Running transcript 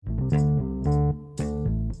Well,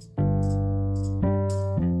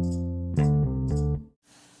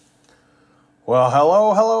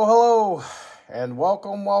 hello, and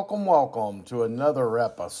welcome to another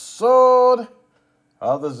episode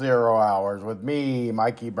of the 0 Hours with me,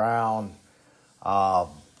 Mikey Brown.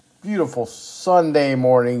 Beautiful Sunday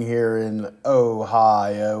morning here in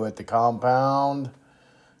Ohio at the compound.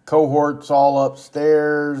 Cohorts all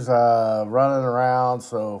upstairs, running around,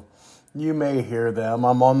 so you may hear them.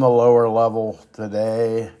 I'm on the lower level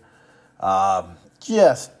today.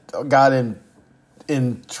 Just got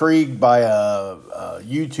intrigued by a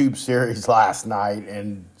YouTube series last night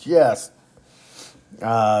and just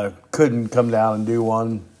couldn't come down and do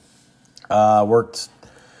one. Worked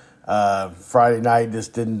Friday night,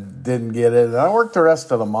 just didn't get it. And I worked the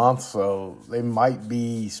rest of the month, so they might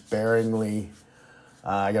be sparingly.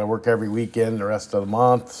 I got to work every weekend the rest of the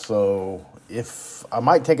month, so if I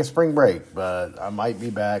might take a spring break, but I might be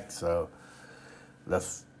back. So the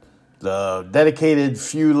dedicated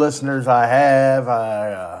few listeners I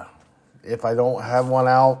have, if I don't have one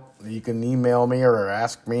out, you can email me or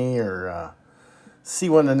ask me or see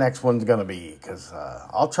when the next one's going to be, because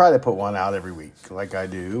I'll try to put one out every week like I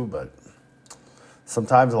do, but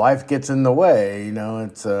sometimes life gets in the way,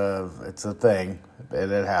 it's a thing,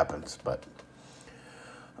 and it happens. But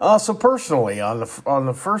so personally, on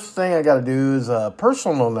the first thing I got to do is a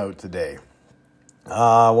personal note today.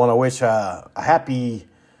 I want to wish a happy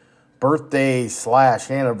birthday /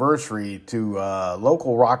 anniversary to a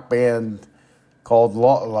local rock band called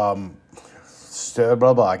I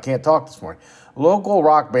can't talk this morning. Local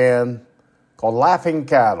rock band called Laughing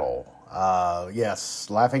Cattle. Yes,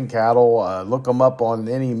 Laughing Cattle. Look them up on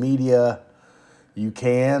any media you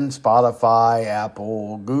can. Spotify,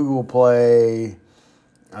 Apple, Google Play,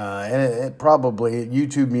 and it probably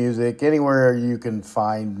YouTube Music. Anywhere you can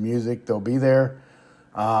find music, they'll be there.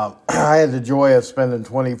 I had the joy of spending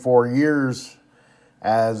 24 years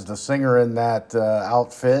as the singer in that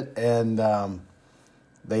outfit, and the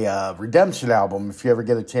Redemption album, if you ever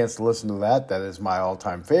get a chance to listen to that is my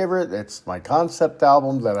all-time favorite. It's my concept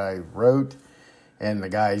album that I wrote, and the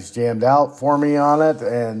guys jammed out for me on it.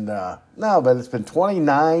 And but it's been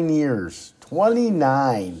 29 years,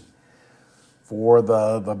 29 for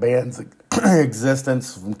the band's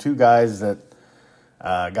existence, from two guys that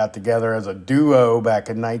got together as a duo back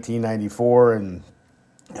in 1994, and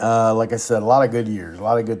like I said, a lot of good years, a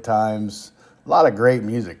lot of good times, a lot of great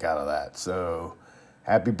music out of that. So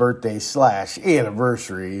happy birthday /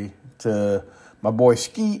 anniversary to my boy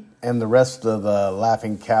Skeet and the rest of the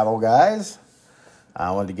Laughing Cattle guys.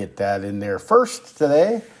 I wanted to get that in there first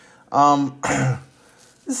today.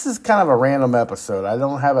 This is kind of a random episode. I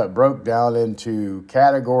don't have it broke down into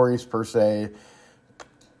categories per se.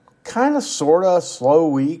 Kind of, sort of, slow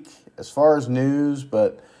week as far as news,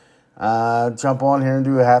 but jump on here and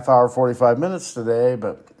do a half hour, 45 minutes today,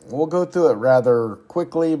 but we'll go through it rather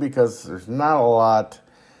quickly because there's not a lot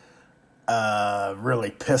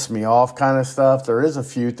really piss me off kind of stuff. There is a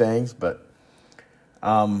few things, but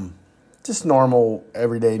just normal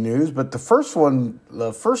everyday news. But the first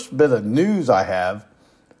bit of news I have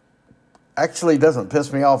actually doesn't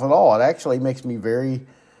piss me off at all. It actually makes me very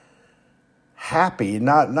happy,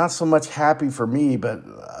 not so much happy for me, but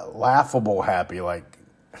laughable happy, like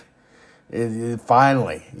it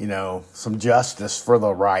finally, some justice for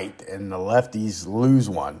the right, and the lefties lose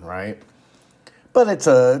one, right? But it's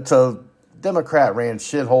a Democrat-ran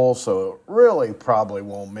shithole, so it really probably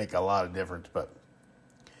won't make a lot of difference. But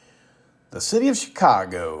the city of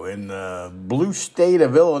Chicago in the blue state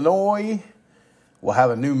of Illinois will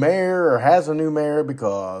have a new mayor, or has a new mayor,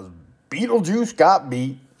 because Beetlejuice got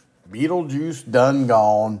beat. Beetlejuice done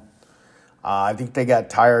gone. I think they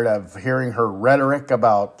got tired of hearing her rhetoric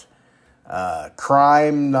about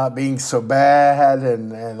crime not being so bad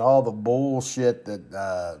and all the bullshit that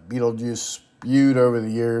Beetlejuice spewed over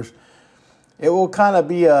the years. It will kind of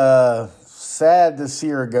be a sad to see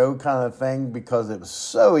her go kind of thing, because it was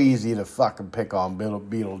so easy to fucking pick on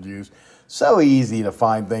Beetlejuice. So easy to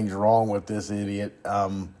find things wrong with this idiot.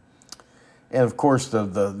 And, of course,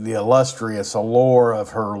 the illustrious allure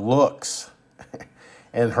of her looks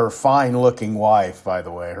and her fine-looking wife, by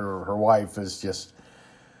the way. Her wife is just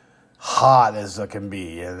hot as it can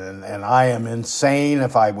be. And I am insane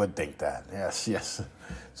if I would think that. Yes.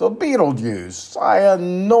 So, Beetlejuice,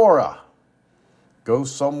 sayonara. Go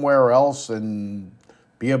somewhere else and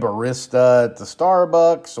be a barista at the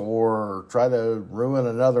Starbucks, or try to ruin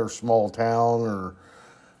another small town or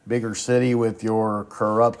bigger city with your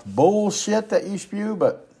corrupt bullshit that you spew,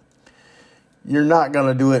 but you're not going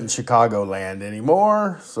to do it in Chicagoland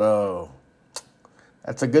anymore, so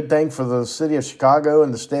That's a good thing for the city of Chicago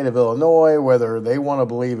and the state of Illinois, whether they want to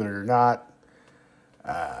believe it or not.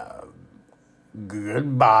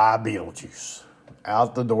 Goodbye, Beetlejuice.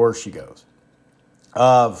 Out the door she goes.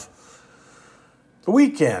 Of the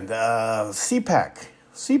weekend, CPAC.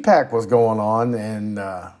 CPAC was going on, and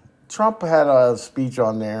Trump had a speech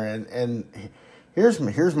on there, and here's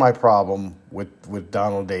my problem with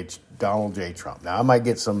Donald J. Trump. Now, I might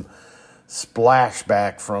get some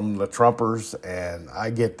splashback from the Trumpers, and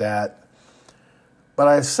I get that. But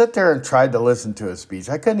I sit there and tried to listen to his speech.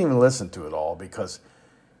 I couldn't even listen to it all because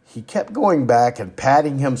he kept going back and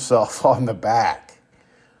patting himself on the back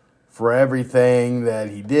for everything that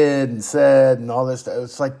he did and said and all this stuff.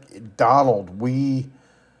 It's like, Donald,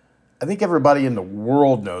 I think everybody in the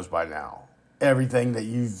world knows by now everything that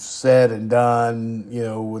you've said and done,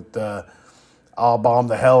 with I'll bomb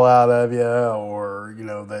the hell out of you, or,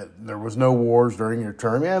 that there was no wars during your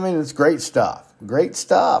term. Yeah, I mean, it's great stuff. Great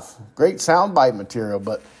soundbite material.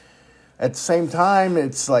 But at the same time,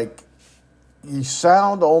 it's like you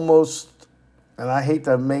sound almost, and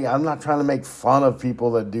I'm not trying to make fun of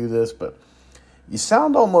people that do this, but you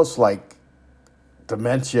sound almost like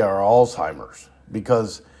dementia or Alzheimer's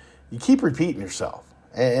because you keep repeating yourself.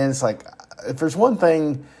 And it's like, if there's one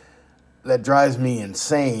thing that drives me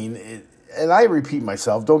insane, and I repeat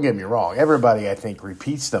myself, don't get me wrong. Everybody, I think,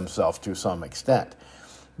 repeats themselves to some extent.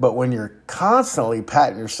 But when you're constantly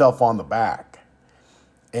patting yourself on the back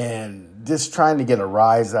and just trying to get a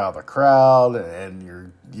rise out of the crowd,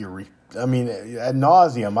 and ad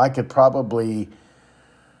nauseum, I could probably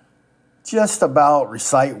just about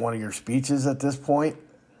recite one of your speeches at this point.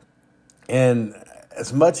 And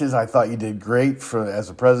as much as I thought you did great as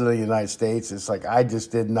a president of the United States, it's like I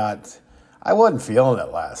wasn't feeling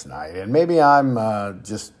it last night. And maybe I'm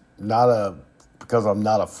just because I'm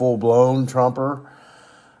not a full-blown Trumper.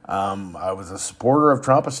 I was a supporter of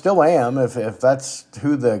Trump. I still am. If that's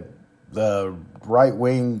who the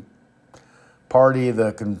right-wing party,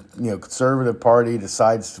 the conservative party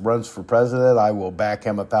runs for president, I will back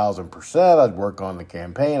him 1,000%. I'd work on the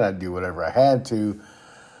campaign. I'd do whatever I had to.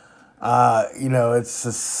 It's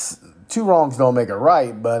just, two wrongs don't make a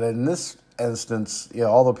right. But in this instance,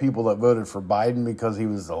 all the people that voted for Biden because he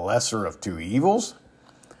was the lesser of two evils,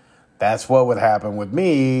 that's what would happen with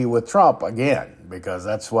me with Trump again, because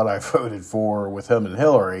that's what I voted for with him and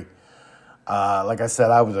Hillary. Like I said,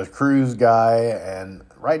 I was a Cruz guy, and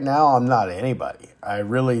right now I'm not anybody. I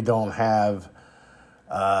really don't have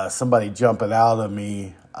somebody jumping out of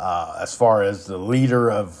me as far as the leader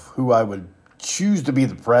of who I would choose to be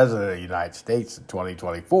the president of the United States in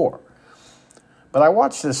 2024. But I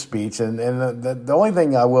watched this speech, and the only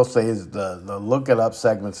thing I will say is the look it up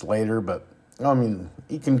segments later, but I mean,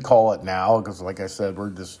 you can call it now because, like I said,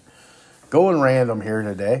 we're just going random here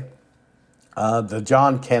today. The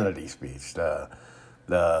John Kennedy speech,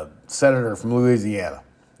 the senator from Louisiana.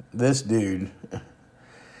 This dude,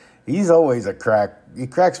 he's always he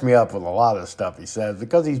cracks me up with a lot of stuff he says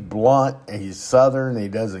because he's blunt and he's Southern and he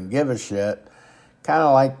doesn't give a shit. Kind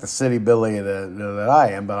of like the city Billy that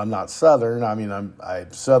I am, but I'm not Southern. I mean, I'm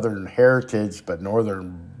Southern heritage, but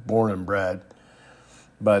Northern born and bred.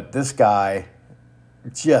 But this guy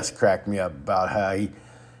just cracked me up about how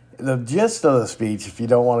the gist of the speech, if you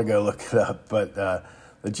don't want to go look it up, but the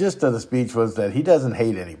gist of the speech was that he doesn't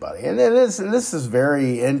hate anybody. And this is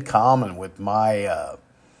very in common with my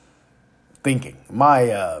thinking,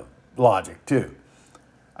 my logic too.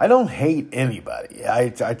 I don't hate anybody. I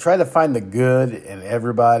try to find the good in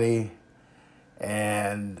everybody,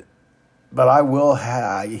 but I will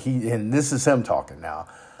and this is him talking now,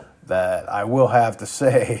 that I will have to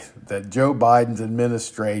say that Joe Biden's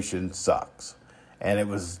administration sucks. And it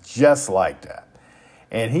was just like that.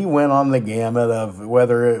 And he went on the gamut of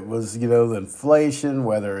whether it was, the inflation,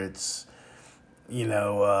 whether it's,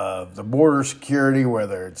 the border security,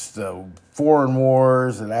 whether it's the foreign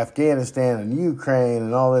wars in Afghanistan and Ukraine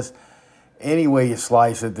and all this. Any way you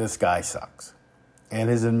slice it, this guy sucks. And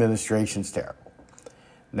his administration's terrible.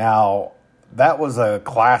 Now, that was a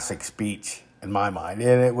classic speech in my mind.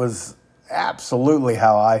 And it was absolutely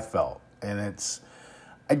how I felt. And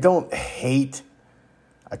I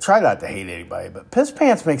try not to hate anybody, but Piss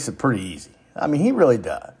Pants makes it pretty easy. I mean, he really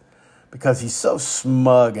does. Because he's so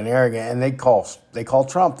smug and arrogant, and they call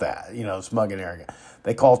Trump that, smug and arrogant.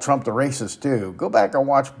 They call Trump the racist too. Go back and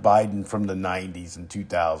watch Biden from the 90s and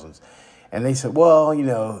 2000s. And they said, well,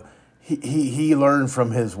 he learned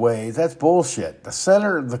from his ways. That's bullshit.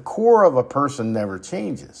 The core of a person never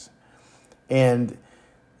changes. And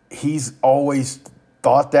he's always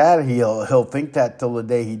thought that. He'll think that till the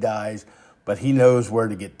day he dies, but he knows where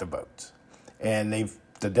to get the votes. And they've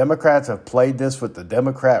the Democrats have played this with the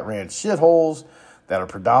Democrat-ran shitholes that are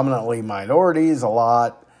predominantly minorities a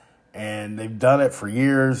lot, and they've done it for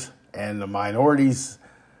years, and the minorities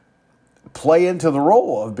play into the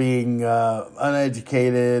role of being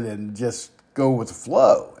uneducated and just go with the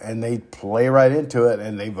flow, and they play right into it,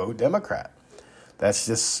 and they vote Democrat. That's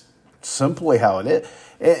just simply how it is.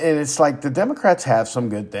 And it's like the Democrats have some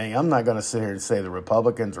good thing. I'm not going to sit here and say the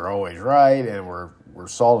Republicans are always right and we're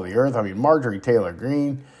salt of the earth. I mean, Marjorie Taylor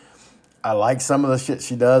Greene, I like some of the shit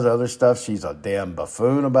she does. Other stuff she's a damn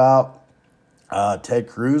buffoon about. Ted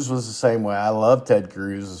Cruz was the same way. I love Ted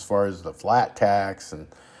Cruz as far as the flat tax and,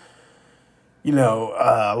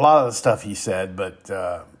 a lot of the stuff he said. But,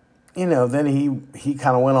 then he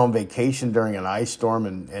kind of went on vacation during an ice storm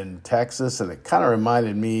in Texas, and it kind of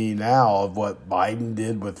reminded me now of what Biden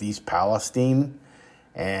did with East Palestine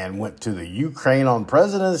and went to the Ukraine on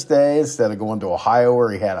President's Day instead of going to Ohio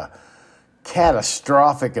where he had a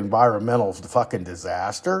catastrophic environmental fucking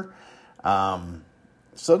disaster.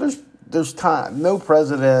 So there's time. No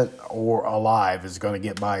president or alive is going to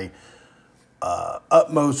get my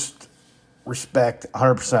utmost respect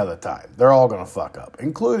 100% of the time. They're all going to fuck up,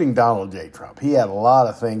 including Donald J. Trump. He had a lot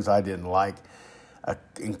of things I didn't like,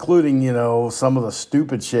 including, some of the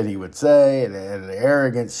stupid shit he would say and the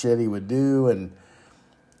arrogant shit he would do. And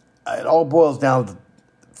it all boils down to,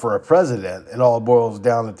 for a president, it all boils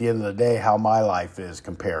down at the end of the day how my life is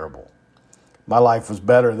comparable. My life was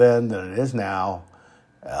better then than it is now,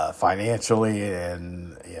 financially,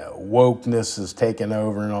 and wokeness has taken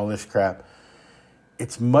over and all this crap.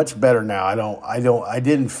 It's much better now. I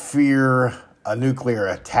didn't fear a nuclear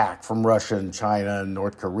attack from Russia and China and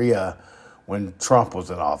North Korea when Trump was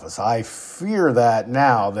in office. I fear that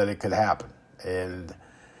now that it could happen. And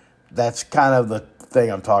that's kind of the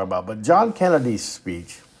thing I'm talking about. But John Kennedy's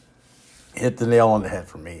speech hit the nail on the head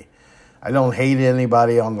for me. I don't hate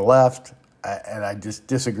anybody on the left, and I just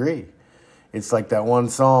disagree. It's like that one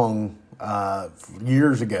song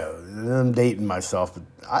years ago. I'm dating myself, but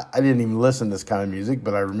I didn't even listen to this kind of music,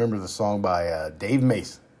 but I remember the song by Dave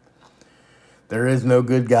Mason. There is no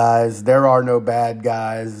good guys. There are no bad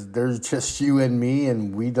guys. There's just you and me,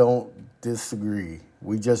 and we don't disagree.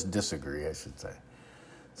 We just disagree, I should say.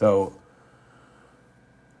 So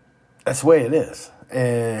that's the way it is.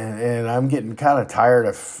 And I'm getting kind of tired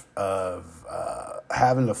of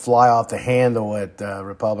having to fly off the handle at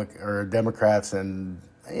Democrats and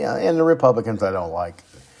the Republicans I don't like.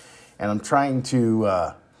 And I'm trying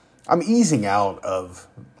to, I'm easing out of,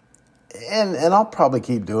 and I'll probably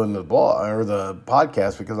keep doing the blog or the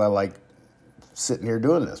podcast because I like sitting here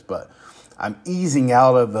doing this, but I'm easing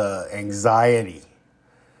out of the anxiety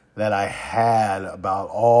that I had about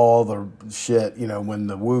all the shit, when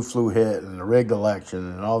the Wu flu hit and the rigged election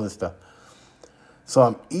and all this stuff. So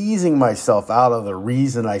I'm easing myself out of the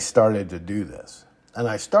reason I started to do this. And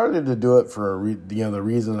I started to do it for the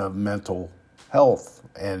reason of mental health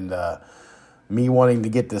and me wanting to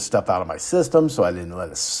get this stuff out of my system so I didn't let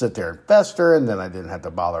it sit there and fester, and then I didn't have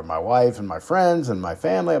to bother my wife and my friends and my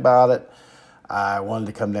family about it. I wanted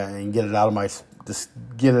to come down and get it out of just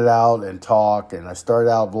get it out and talk, and I started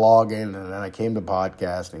out vlogging, and then I came to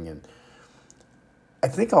podcasting, and I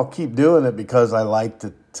think I'll keep doing it because I like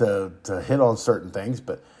to hit on certain things,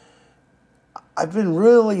 but I've been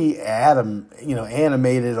really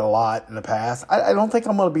animated a lot in the past. I don't think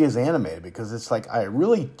I'm going to be as animated because it's like I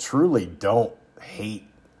really, truly don't hate.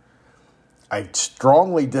 I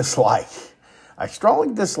strongly dislike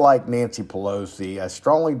Nancy Pelosi. I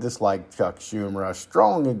strongly dislike Chuck Schumer. I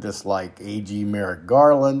strongly dislike A.G. Merrick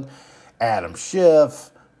Garland, Adam Schiff,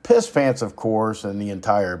 Piss Pants, of course, and the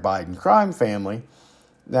entire Biden crime family.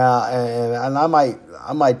 Now, and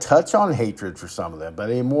I might touch on hatred for some of them, but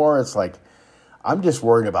anymore it's like I'm just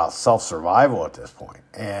worried about self-survival at this point,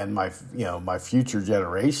 and my future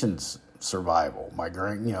generations' survival. My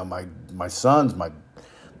sons, my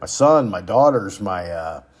son, my daughters,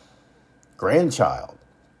 my grandchild.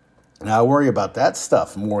 Now I worry about that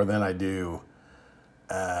stuff more than I do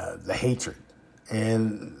the hatred.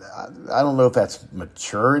 And I don't know if that's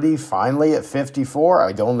maturity finally at 54.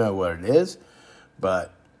 I don't know what it is,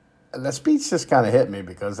 but the speech just kind of hit me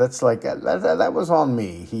because that's like that was on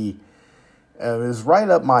me. It was right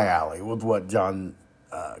up my alley with what John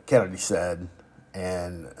Kennedy said,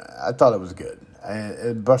 and I thought it was good.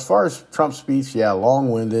 And as far as Trump's speech,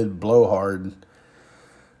 long-winded, blowhard,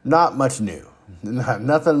 not much new.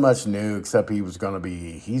 Nothing much new except he's going to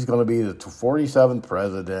be the 47th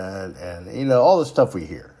president and, all the stuff we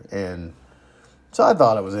hear. And so I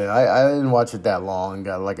thought it was it. I didn't watch it that long.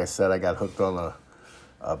 Like I said, I got hooked on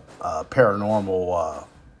a paranormal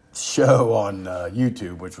show on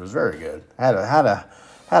YouTube, which was very good. Had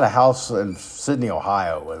had a house in Sydney,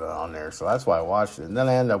 Ohio with it on there, so that's why I watched it. And then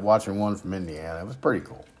I ended up watching one from Indiana. It was pretty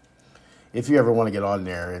cool. If you ever want to get on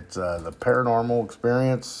there, it's the Paranormal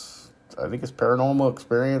Experience. I think it's Paranormal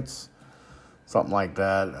Experience, something like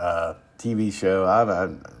that. TV show.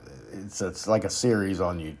 It's like a series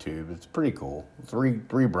on YouTube. It's pretty cool.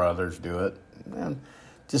 Three brothers do it. And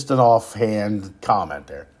just an offhand comment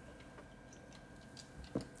there.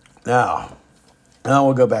 Now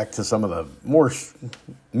we'll go back to some of the more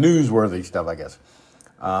newsworthy stuff, I guess,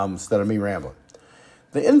 instead of me rambling.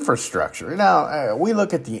 The infrastructure. Now, we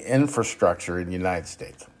look at the infrastructure in the United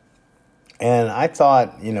States. And I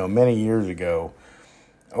thought, many years ago,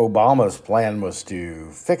 Obama's plan was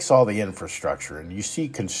to fix all the infrastructure. And you see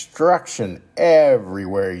construction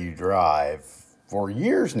everywhere you drive for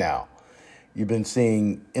years now. You've been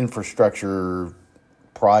seeing infrastructure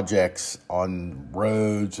projects on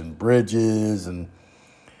roads and bridges and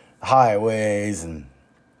highways and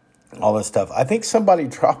all this stuff. I think somebody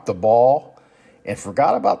dropped the ball and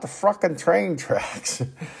forgot about the fucking train tracks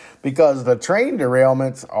because the train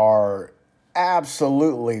derailments are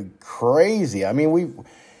absolutely crazy. I mean,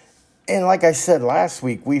 and like I said last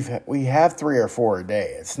week, we have 3 or 4 a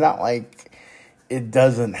day. It's not like it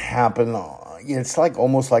doesn't happen. It's like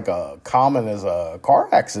almost like a common as a car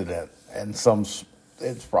accident, and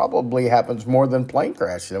it probably happens more than plane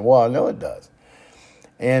crashes. Well, I know it does,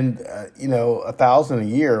 and 1,000 a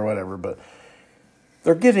year or whatever. But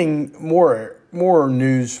they're getting more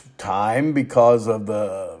news time because of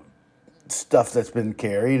the stuff that's been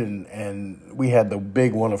carried, and we had the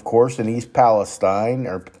big one, of course, in East Palestine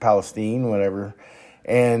or Palestine, whatever,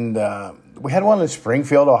 and we had one in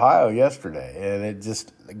Springfield, Ohio yesterday, and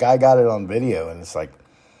the guy got it on video, and it's like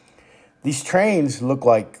these trains look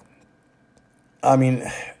like, I mean,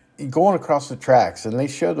 going across the tracks, and they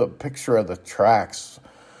showed a picture of the tracks.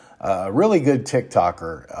 A really good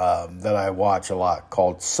TikToker that I watch a lot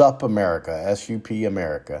called Sup America, S-U-P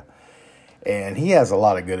America. And he has a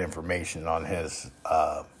lot of good information on his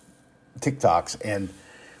TikToks. And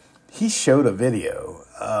he showed a video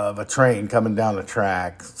of a train coming down the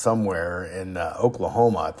track somewhere in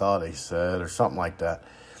Oklahoma, I thought he said, or something like that.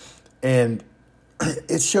 And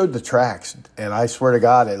it showed the tracks. And I swear to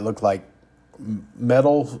God, it looked like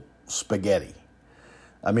metal spaghetti.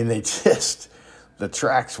 I mean, the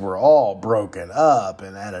tracks were all broken up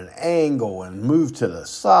and at an angle and moved to the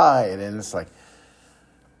side. And it's like,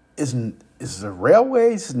 is the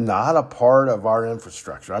railways not a part of our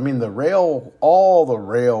infrastructure? I mean, all the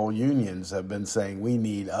rail unions have been saying we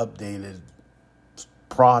need updated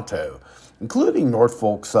pronto, including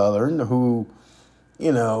Norfolk Southern, who,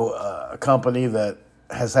 a company that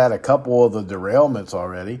has had a couple of the derailments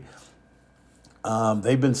already.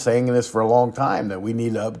 They've been saying this for a long time, that we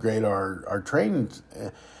need to upgrade our trains.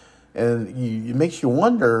 And it makes you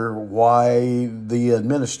wonder why the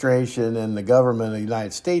administration and the government of the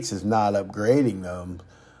United States is not upgrading them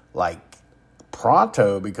like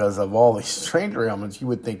pronto because of all these train derailments. You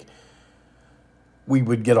would think we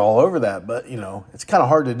would get all over that. But, it's kind of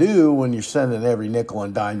hard to do when you're sending every nickel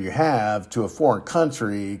and dime you have to a foreign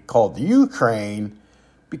country called the Ukraine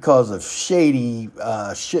because of shady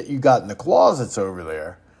shit you got in the closets over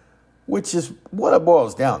there, which is what it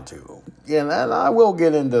boils down to. And I will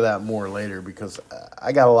get into that more later because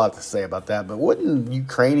I got a lot to say about that. But wouldn't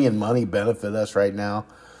Ukrainian money benefit us right now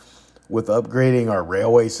with upgrading our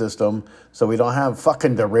railway system so we don't have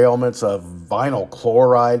fucking derailments of vinyl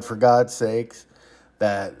chloride, for God's sakes,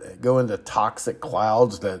 that go into toxic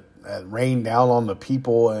clouds that rain down on the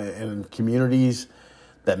people in communities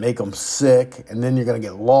that make them sick, and then you're going to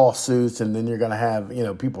get lawsuits, and then you're going to have,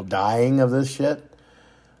 people dying of this shit.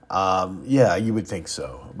 Yeah, you would think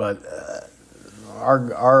so. But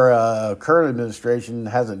our current administration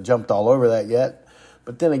hasn't jumped all over that yet.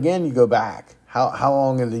 But then again, you go back. How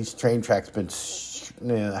long have these train tracks been,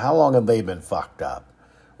 how long have they been fucked up?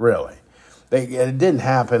 Really? It didn't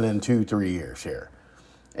happen in 2-3 years here.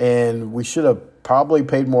 And we should have probably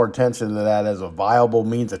paid more attention to that as a viable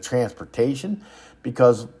means of transportation.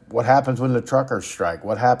 Because what happens when the truckers strike?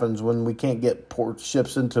 What happens when we can't get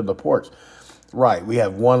ships into the ports? Right, we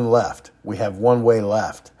have one left. We have one way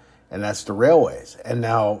left, and that's the railways. And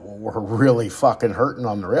now we're really fucking hurting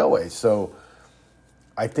on the railways. So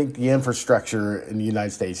I think the infrastructure in the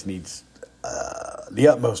United States needs the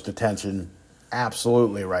utmost attention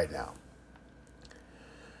absolutely right now.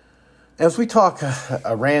 As we talk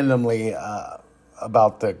randomly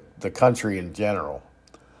about the country in general,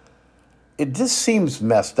 it just seems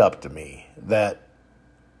messed up to me that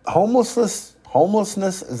homelessness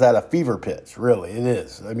is at a fever pitch. Really, it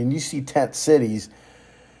is. I mean, you see tent cities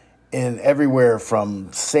in everywhere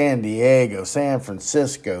from San Diego, San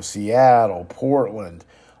Francisco, Seattle, Portland,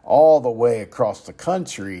 all the way across the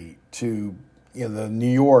country to the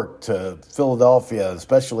New York to Philadelphia,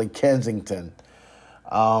 especially Kensington.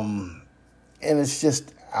 And it's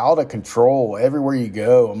just out of control everywhere you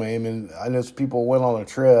go. I mean, I know people went on a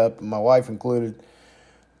trip, my wife included,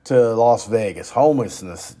 to Las Vegas.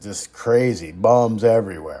 Homelessness, just crazy. Bums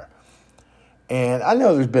everywhere. And I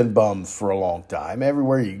know there's been bums for a long time.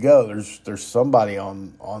 Everywhere you go, there's somebody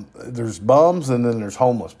on there's bums and then there's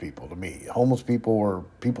homeless people to me. Homeless people are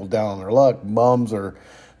people down on their luck. Bums are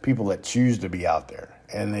people that choose to be out there.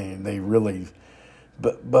 And they really,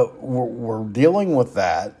 but we're dealing with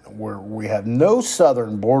that where we have no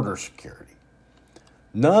southern border security.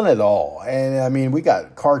 None at all. And I mean, we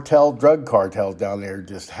got drug cartels down there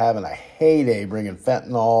just having a heyday bringing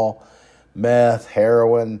fentanyl, meth,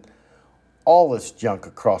 heroin, all this junk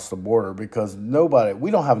across the border because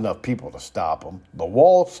we don't have enough people to stop them. The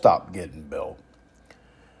wall stopped getting built.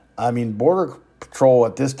 I mean, Border Patrol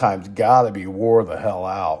at this time's got to be wore the hell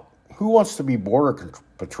out. Who wants to be Border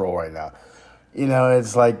Patrol right now?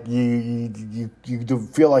 It's like you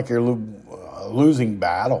feel like you're losing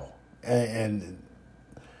battle. And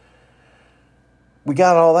we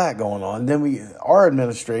got all that going on. Then our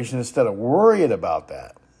administration, instead of worrying about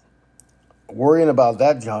that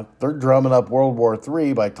junk, they're drumming up World War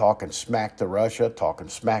III by talking smack to Russia, talking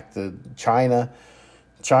smack to China.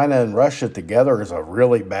 China and Russia together is a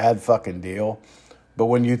really bad fucking deal. But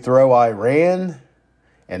when you throw Iran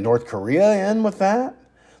and North Korea in with that,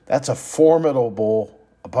 that's a formidable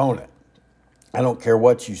opponent. I don't care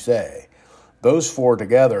what you say. Those four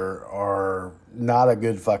together are not a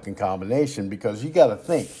good fucking combination because you got to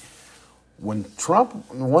think. One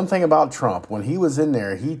thing about Trump, when he was in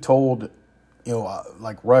there, he told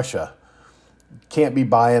like Russia can't be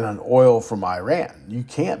buying an oil from Iran. You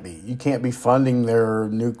can't be. You can't be funding their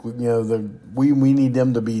nuclear. We need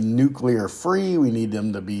them to be nuclear free. We need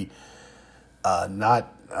them to be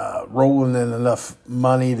not rolling in enough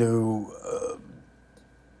money to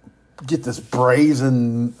get this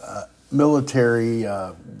brazen military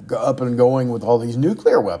up and going with all these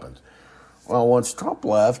nuclear weapons. Well, once Trump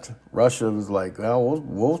left, Russia was like, well,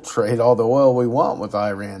 we'll trade all the oil we want with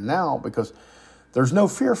Iran now because there's no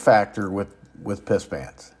fear factor with Piss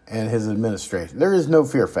Pants and his administration. There is no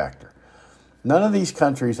fear factor. None of these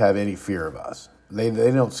countries have any fear of us. They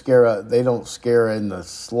don't scare in the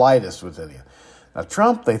slightest with any. Now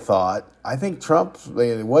Trump, I think Trump,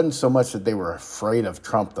 it wasn't so much that they were afraid of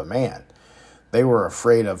Trump the man. They were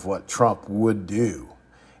afraid of what Trump would do.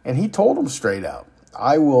 And he told them straight out,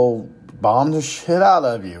 I will bomb the shit out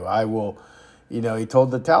of you. I will, he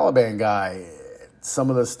told the Taliban guy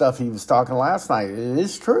some of the stuff he was talking last night. It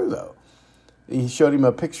is true, though. He showed him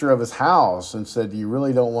a picture of his house and said, you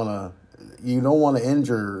don't want to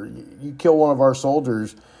injure, you kill one of our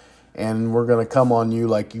soldiers and we're going to come on you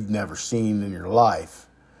like you've never seen in your life.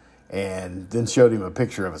 And then showed him a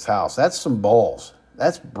picture of his house. That's some balls.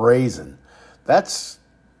 That's brazen. That's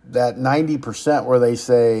that 90% where they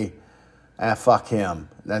say, fuck him.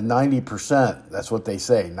 That 90%, that's what they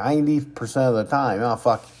say. 90% of the time,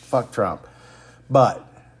 fuck Trump. But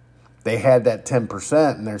they had that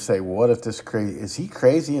 10% and they say, well, what if is he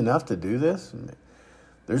crazy enough to do this? And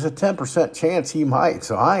there's a 10% chance he might,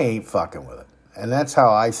 so I ain't fucking with it. And that's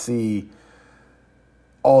how I see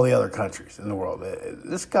all the other countries in the world.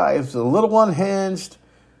 This guy is a little unhinged.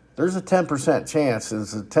 There's a 10% chance.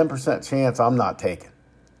 There's a 10% chance I'm not taking.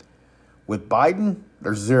 With Biden,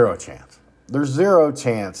 there's zero chance. There's zero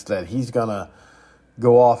chance that he's going to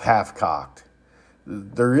go off half-cocked.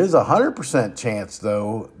 There is 100% chance,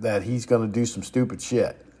 though, that he's going to do some stupid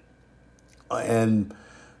shit and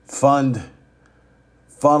funnel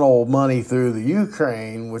money through the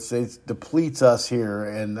Ukraine, which depletes us here,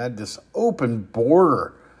 and that just open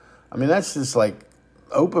border. I mean, that's just like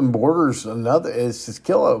open borders. It's just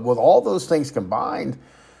killing. With all those things combined,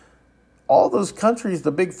 all those countries,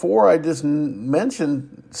 the big four I just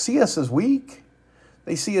mentioned, see us as weak.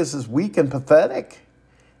 They see us as weak and pathetic.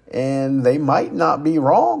 And they might not be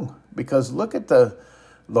wrong because look at the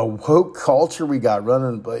woke culture we got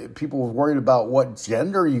running. People worried about what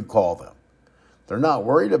gender you call them. They're not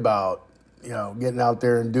worried about, getting out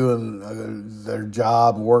there and doing their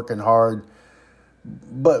job, working hard.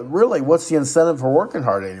 But really, what's the incentive for working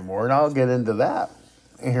hard anymore? And I'll get into that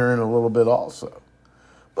here in a little bit also.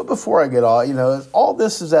 But before I get all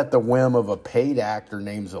this is at the whim of a paid actor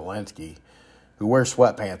named Zelensky who wears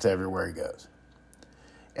sweatpants everywhere he goes.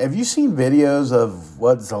 Have you seen videos of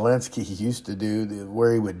what Zelensky used to do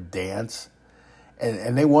where he would dance?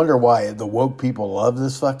 And they wonder why the woke people love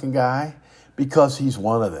this fucking guy? Because he's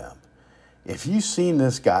one of them. if you've seen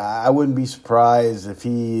this guy, I wouldn't be surprised if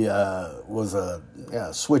he was a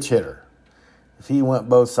switch hitter. If he went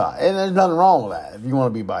both sides. And there's nothing wrong with that. If you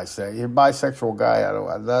want to be bisexual, you're a bisexual guy,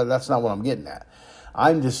 that's not what I'm getting at.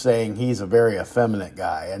 I'm just saying he's a very effeminate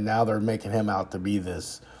guy, and now they're making him out to be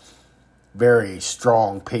this very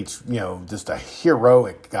strong, just a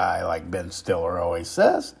heroic guy like Ben Stiller always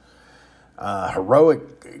says.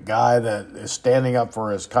 Heroic guy that is standing up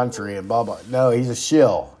for his country and blah, blah. No, he's a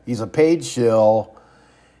shill. He's a paid shill,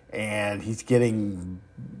 and he's getting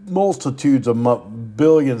multitudes of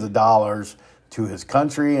billions of dollars to his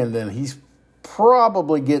country, and then he's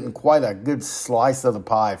probably getting quite a good slice of the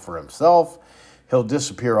pie for himself. He'll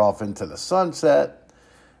disappear off into the sunset,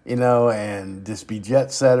 and just be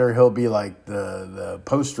jet setter. He'll be like the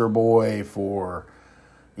poster boy for,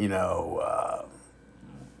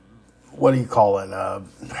 what do you call it?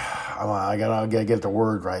 I gotta get the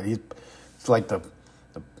word right. It's like the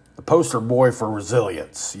poster boy for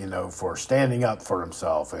resilience, for standing up for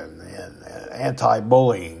himself and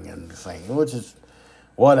anti-bullying and things, which is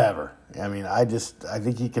whatever. I mean, I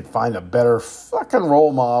think he could find a better fucking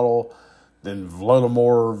role model than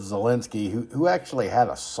Volodymyr Zelensky, who actually had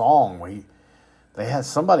a song.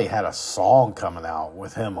 Somebody had a song coming out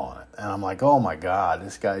with him on it, and I'm like, oh my God,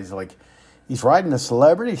 this guy's like, he's riding a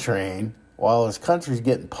celebrity train while his country's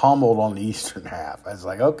getting pummeled on the eastern half. I was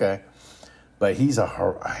like, okay, but he's a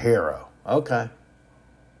hero. Okay.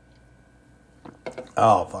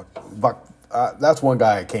 Oh fuck. That's one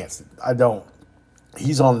guy I don't.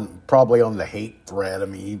 He's probably on the hate thread. I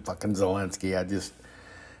mean, fucking Zelensky.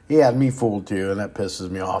 He had me fooled too, and that pisses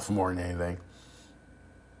me off more than anything.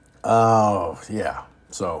 Oh, yeah.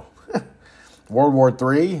 So, World War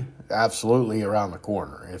III, absolutely around the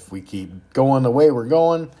corner. If we keep going the way we're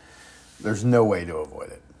going, there's no way to avoid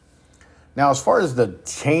it. Now, as far as the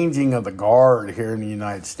changing of the guard here in the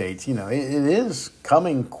United States, it is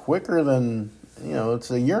coming quicker than,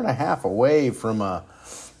 it's a year and a half away from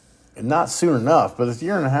not soon enough, but it's a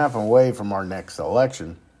year and a half away from our next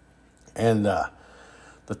election. And,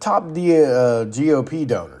 the top GOP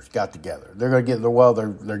donors got together. They're going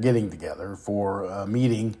to they're getting together for a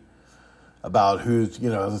meeting about who's,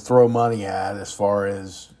 to throw money at as far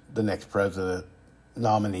as the next president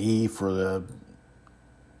nominee for the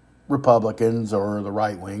Republicans or the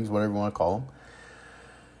right wings, whatever you want to call them.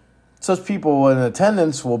 Such people in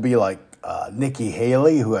attendance will be like Nikki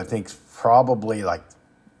Haley, who I think is probably like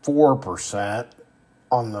 4%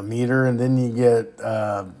 on the meter. And then you get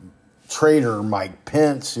traitor Mike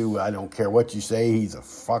Pence, who I don't care what you say, he's a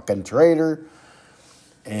fucking traitor.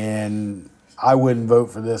 And I wouldn't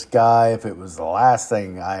vote for this guy if it was the last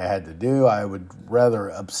thing I had to do. I would rather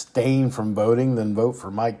abstain from voting than vote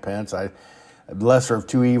for Mike Pence. Lesser of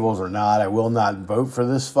two evils or not, I will not vote for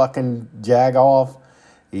this fucking jagoff.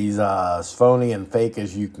 He's as phony and fake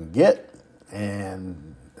as you can get,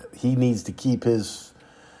 and he needs to keep his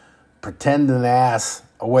pretending ass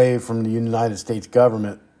away from the United States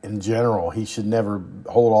government in general. He should never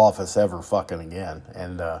hold office ever fucking again.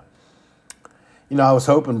 And, I was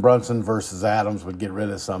hoping Brunson versus Adams would get rid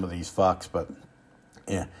of some of these fucks, but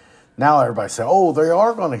yeah. Now everybody say, oh, they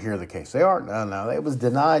are going to hear the case. They are. No, it was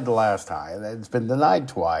denied the last time. It's been denied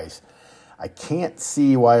twice. I can't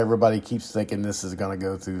see why everybody keeps thinking this is going to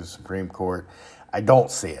go through the Supreme Court. I don't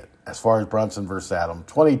see it. As far as Brunson versus Adams,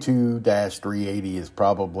 22-380 is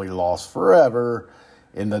probably lost forever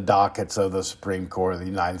in the dockets of the Supreme Court of the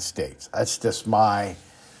United States. That's just my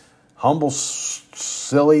humble,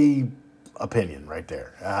 silly opinion right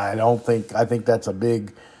there. I think that's a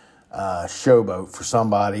big showboat for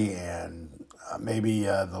somebody, and maybe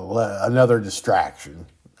another distraction,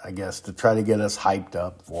 I guess, to try to get us hyped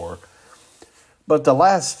up for. But the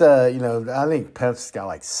last, I think Pence got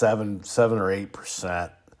like 7 or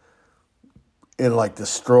 8% in like the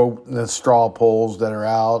straw polls that are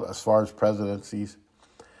out as far as presidencies.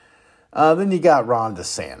 Then you got Ron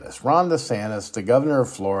DeSantis. Ron DeSantis, the governor of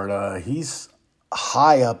Florida, he's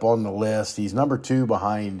high up on the list. He's number 2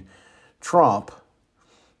 behind Trump,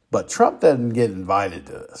 but Trump doesn't get invited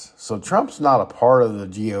to this. So Trump's not a part of the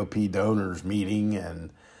GOP donors meeting. And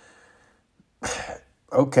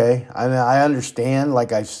okay, I understand,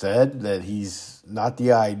 like I said, that he's not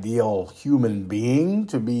the ideal human being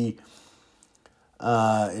to be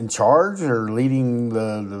in charge or leading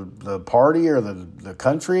the party or the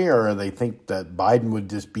country, or they think that Biden would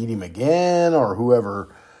just beat him again, or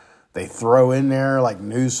whoever they throw in there like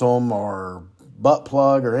Newsom or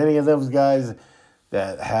Buttplug or any of those guys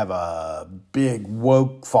that have a big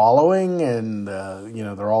woke following, and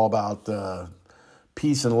they're all about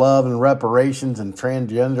peace and love and reparations and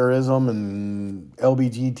transgenderism and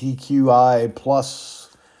LGBTQI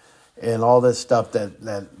plus and all this stuff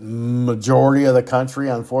that majority of the country,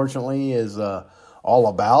 unfortunately, is all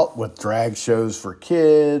about, with drag shows for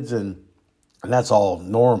kids, and that's all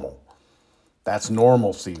normal. That's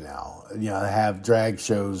normalcy now. Have drag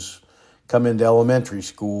shows come into elementary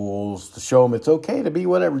schools to show them it's okay to be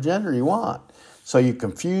whatever gender you want. So you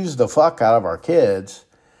confuse the fuck out of our kids,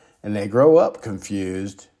 and they grow up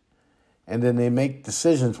confused, and then they make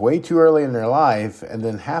decisions way too early in their life, and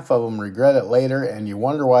then half of them regret it later, and you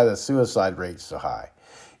wonder why the suicide rate's so high.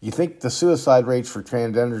 You think the suicide rates for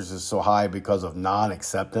transgenders is so high because of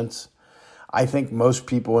non-acceptance? I think most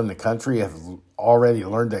people in the country have already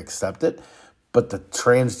learned to accept it, but the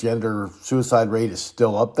transgender suicide rate is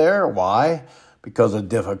still up there. Why? Because of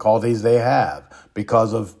difficulties they have,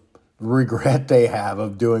 because of regret they have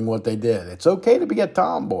of doing what they did. It's okay to be a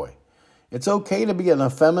tomboy. It's okay to be an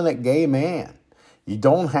effeminate gay man. You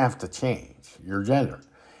don't have to change your gender.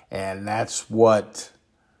 And that's what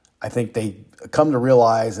I think they come to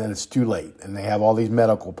realize, and it's too late. And they have all these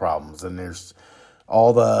medical problems, and there's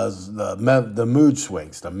all the mood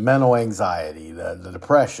swings, the mental anxiety, the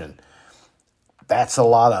depression. That's a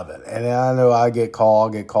lot of it. And I know I'll get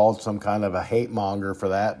called some kind of a hate monger for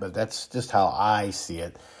that, but that's just how I see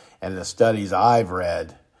it. And the studies I've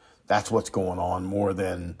read, that's what's going on more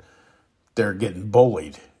than they're getting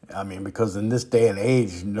bullied. I mean, because in this day and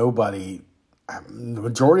age, the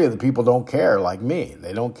majority of the people don't care like me.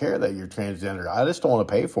 They don't care that you're transgender. I just don't want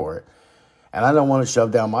to pay for it. And I don't want it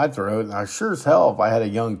shoved down my throat. And I sure as hell, if I had a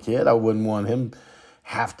young kid, I wouldn't want him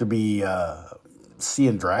have to be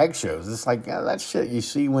seeing drag shows. It's like that shit you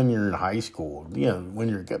see when you're in high school, when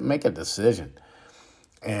you're make a decision.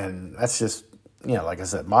 And that's just, like I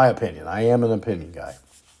said, my opinion. I am an opinion guy.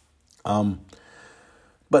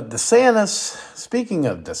 But DeSantis, speaking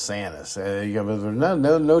of DeSantis,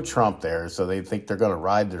 there's no Trump there, so they think they're going to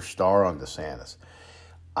ride their star on DeSantis.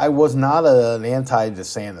 I was not an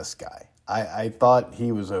anti-DeSantis guy. I thought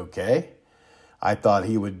he was okay. I thought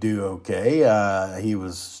he would do okay. He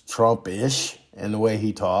was Trump-ish in the way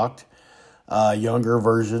he talked. Younger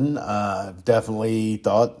version, definitely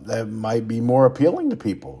thought that might be more appealing to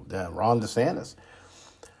people than Ron DeSantis.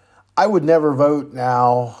 I would never vote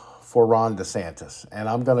now for Ron DeSantis, and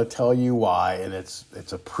I'm going to tell you why, and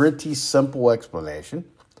it's a pretty simple explanation.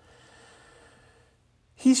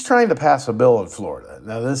 He's trying to pass a bill in Florida.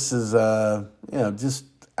 Now, this is, just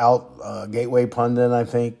out, Gateway Pundit, I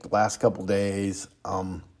think, the last couple days.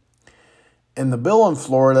 And the bill in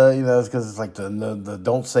Florida, it's because it's like the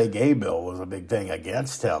Don't Say Gay bill was a big thing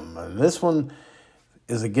against him. And this one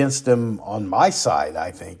is against him on my side,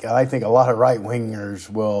 I think. And I think a lot of right-wingers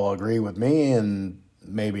will agree with me, and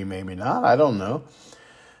maybe not. I don't know.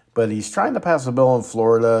 But he's trying to pass a bill in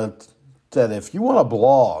Florida that if you want to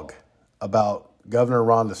blog about Governor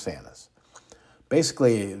Ron DeSantis,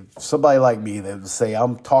 basically somebody like me that would say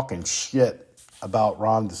I'm talking shit about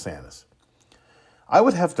Ron DeSantis, I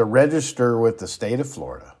would have to register with the state of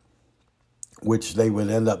Florida, which they would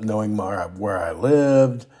end up knowing where I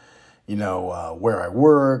lived, where I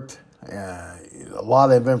worked, a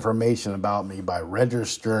lot of information about me by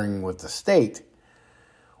registering with the state,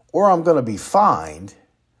 or I'm going to be fined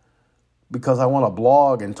because I want to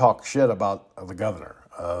blog and talk shit about the governor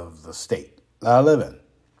of the state that I live in.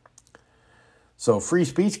 So free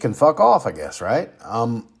speech can fuck off, I guess, right?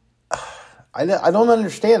 I don't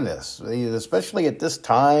understand this, especially at this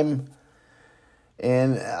time.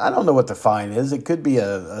 And I don't know what the fine is. It could be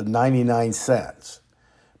a 99 cents.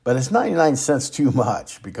 But it's 99 cents too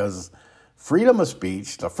much, because freedom of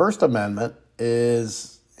speech, the First Amendment,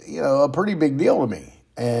 is, a pretty big deal to me.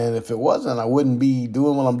 And if it wasn't, I wouldn't be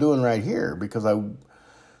doing what I'm doing right here, because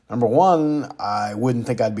number one, I wouldn't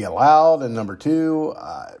think I'd be allowed. And number two,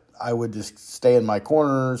 I would just stay in my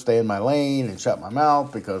corner, stay in my lane, and shut my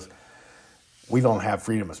mouth, because we don't have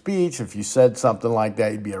freedom of speech. If you said something like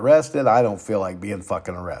that, you'd be arrested. I don't feel like being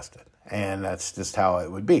fucking arrested. And that's just how it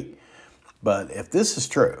would be. But if this is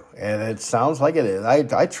true, and it sounds like it is,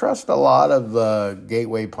 I trust a lot of the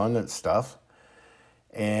Gateway Pundit stuff.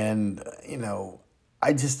 And,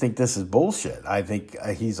 I just think this is bullshit. I think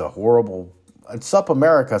he's a horrible... And Sup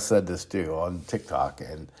America said this too on TikTok.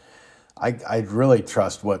 And I really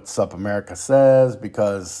trust what Sup America says,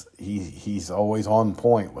 because he's always on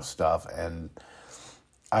point with stuff, and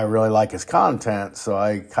I really like his content, so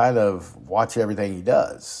I kind of watch everything he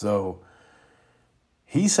does. So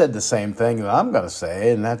he said the same thing that I'm going to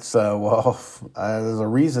say, and that's, there's a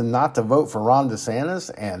reason not to vote for Ron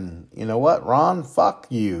DeSantis, and you know what, Ron, fuck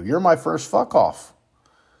you. You're my first fuck off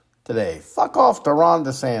today. Fuck off to Ron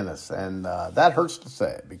DeSantis, and that hurts to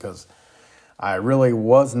say, because I really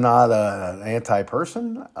was not an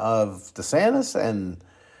anti-person of DeSantis,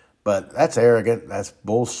 But that's arrogant. That's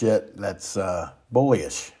bullshit. That's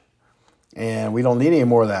bullyish. And we don't need any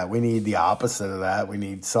more of that. We need the opposite of that. We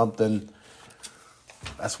need something.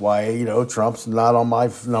 That's why, Trump's not on my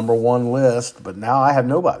number one list. But now I have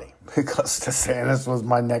nobody because DeSantis was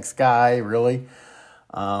my next guy, really.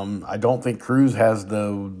 I don't think Cruz has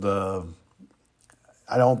I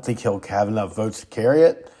don't think he'll have enough votes to carry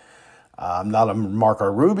it. I'm not a Marco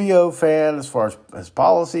Rubio fan as far as his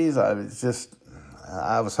policies. I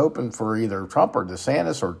was hoping for either Trump or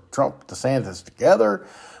DeSantis or Trump, DeSantis together.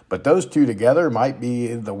 But those two together might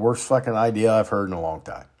be the worst fucking idea I've heard in a long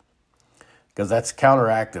time. Because that's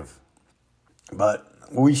counteractive. But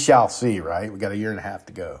we shall see, right? We got a year and a half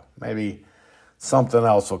to go. Maybe something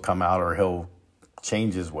else will come out or he'll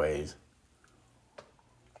change his ways.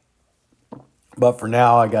 But for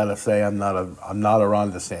now, I gotta say I'm not a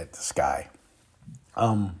Ron DeSantis guy.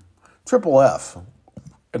 Triple F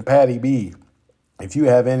and Patty B. If you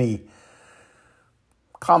have any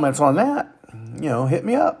comments on that, hit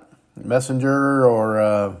me up, Messenger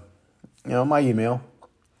or my email.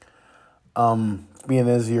 Being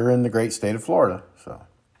as you're in the great state of Florida, so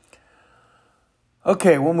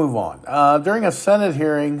okay, we'll move on. During a Senate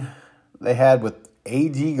hearing they had with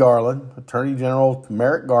A.G. Garland, Attorney General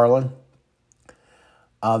Merrick Garland,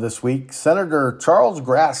 this week, Senator Charles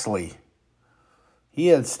Grassley, he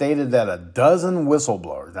had stated that a dozen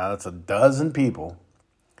whistleblowers, now that's a dozen people,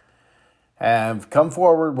 have come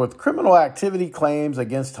forward with criminal activity claims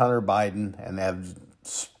against Hunter Biden and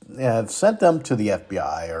have sent them to the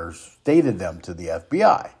FBI or stated them to the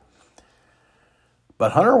FBI.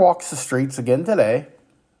 But Hunter walks the streets again today.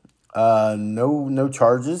 No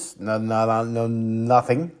charges,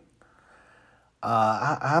 nothing.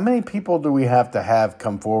 How many people do we have to have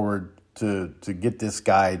come forward to get this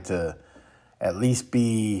guy to at least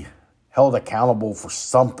be held accountable for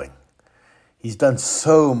something? He's done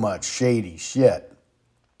so much shady shit.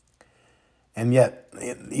 And yet,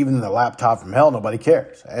 even the laptop from hell, nobody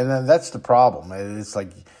cares. And that's the problem. It's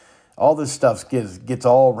like all this stuff gets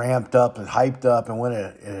all ramped up and hyped up, and when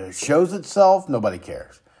it shows itself, nobody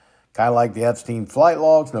cares. Kind of like the Epstein flight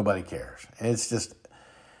logs, nobody cares. And it's just...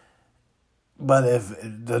 But if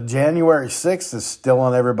the January 6th is still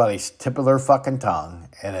on everybody's tip of their fucking tongue,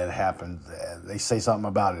 and it happens, they say something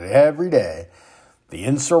about it every day, the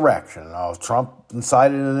insurrection, Trump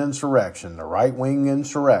incited an insurrection, the right-wing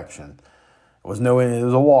insurrection. It was a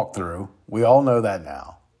walkthrough. We all know that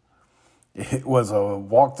now. It was a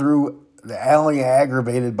walkthrough, only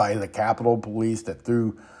aggravated by the Capitol Police that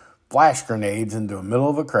threw flash grenades into the middle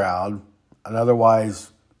of a crowd, an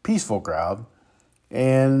otherwise peaceful crowd.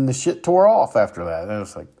 And the shit tore off after that. And it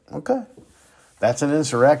was like, okay, that's an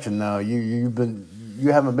insurrection. Now you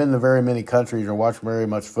haven't been to very many countries or watched very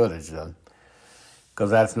much footage then, because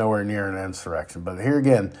that's nowhere near an insurrection. But here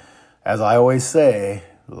again, as I always say,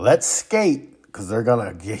 let's skate, because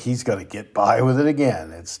he's gonna get by with it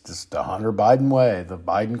again. It's just the Hunter Biden way. The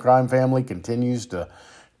Biden crime family continues to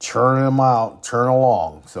churn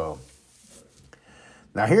along. So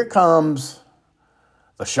now here comes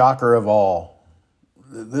the shocker of all.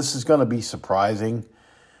 This is going to be surprising.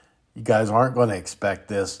 You guys aren't going to expect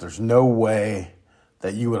this. There's no way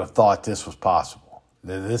that you would have thought this was possible.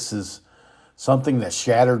 This is something that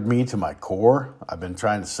shattered me to my core. I've been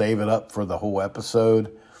trying to save it up for the whole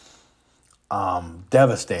episode.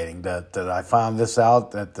 Devastating that I found this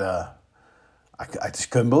out, that I just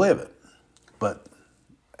couldn't believe it. But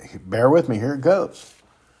bear with me, here it goes.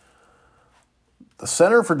 The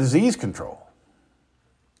Center for Disease Control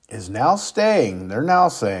they're now saying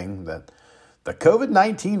that the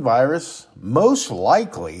COVID-19 virus most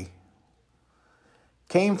likely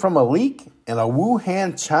came from a leak in a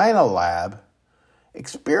Wuhan, China lab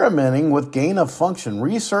experimenting with gain-of-function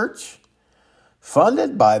research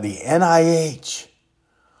funded by the NIH.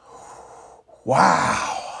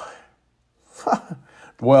 Wow.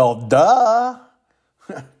 Well, duh.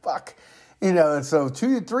 Fuck. So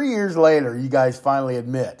 2 to 3 years later, you guys finally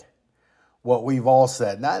admit what we've all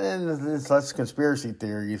said. Not in this less conspiracy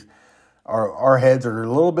theories. Our heads are a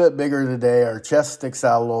little bit bigger today. Our chest sticks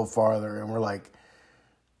out a little farther. And we're like,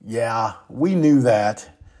 yeah, we knew that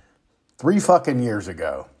 3 fucking years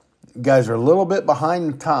ago. You guys are a little bit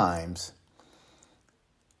behind the times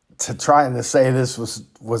to trying to say this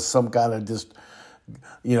was some kind of just,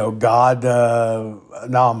 God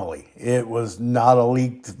anomaly. It was not a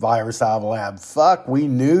leaked virus out of a lab. Fuck, we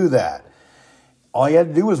knew that. All you had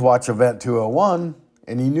to do was watch Event 201,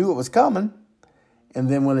 and you knew it was coming. And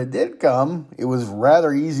then when it did come, it was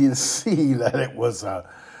rather easy to see that it was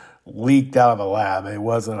leaked out of a lab. It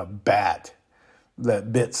wasn't a bat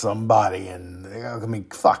that bit somebody. And,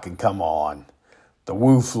 fucking come on. the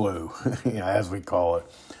Wu flu, as we call it.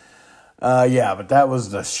 Yeah, but that was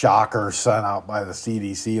the shocker sent out by the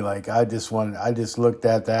CDC. Like, I just looked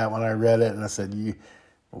at that when I read it, and I said, you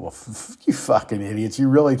fucking idiots. You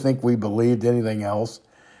really think we believed anything else?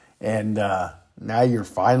 And now you're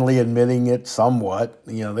finally admitting it somewhat.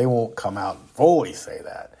 They won't come out and fully say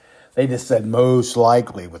that. They just said most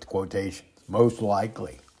likely with quotations. Most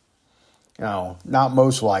likely. Not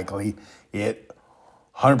most likely. It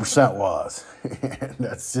 100% was.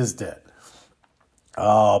 That's just it.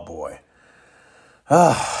 Oh, boy.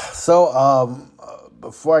 So,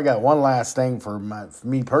 before I got one last thing for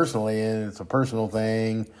me personally, and it's a personal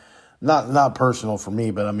thing. Not personal for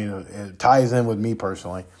me, but I mean, it ties in with me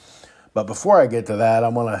personally. But before I get to that,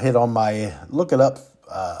 I'm going to hit on my Look It Up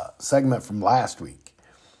segment from last week,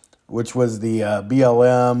 which was the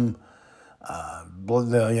BLM.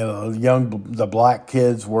 The black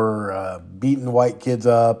kids were beating white kids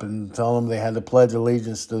up and telling them they had to pledge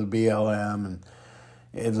allegiance to the BLM. And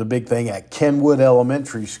it was a big thing at Kenwood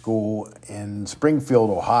Elementary School in Springfield,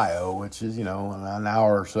 Ohio, which is, an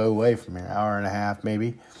hour or so away from here, hour and a half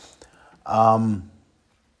maybe.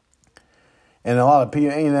 And a lot of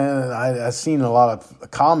people, I've seen a lot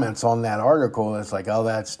of comments on that article. It's like, oh,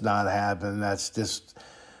 that's not happening. That's just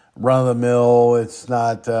run of the mill. It's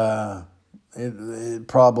not, it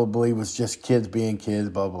probably was just kids being kids,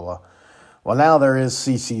 blah, blah, blah. Well, now there is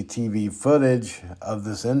CCTV footage of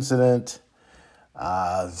this incident.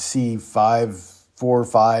 See 4 or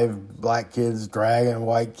 5 black kids dragging a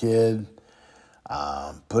white kid,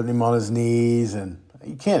 putting him on his knees, and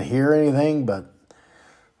you can't hear anything, but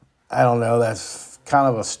I don't know, that's kind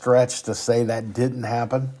of a stretch to say that didn't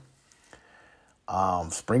happen.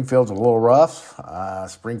 Springfield's a little rough.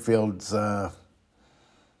 Springfield's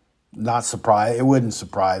not surprised. It wouldn't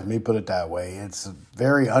surprise me, put it that way. It's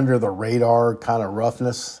very under the radar kind of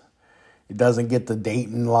roughness. It doesn't get the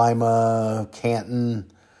Dayton, Lima, Canton,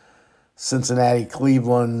 Cincinnati,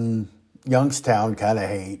 Cleveland, Youngstown kind of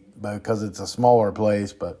hate because it's a smaller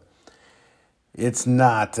place, but it's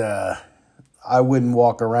not. I wouldn't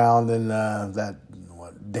walk around in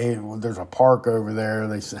there's a park over there.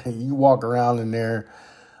 They say you walk around in there,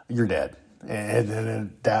 you're dead.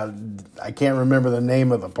 And I can't remember the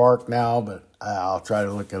name of the park now, but I'll try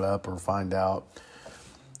to look it up or find out.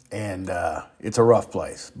 And it's a rough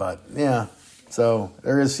place, but yeah. So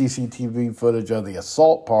there is CCTV footage of the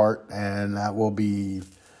assault part, and that will be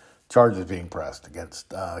charges being pressed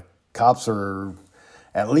against. Cops are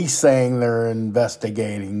at least saying they're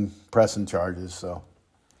investigating, pressing charges. So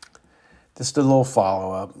just a little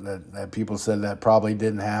follow-up that people said that probably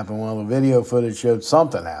didn't happen. Well, the video footage showed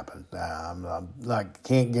something happened.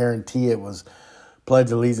 Can't guarantee it was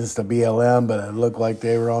pledge allegiance to BLM, but it looked like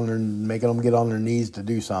they were making them get on their knees to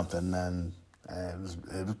do something, and it was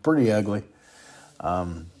pretty ugly.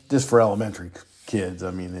 Just for elementary kids,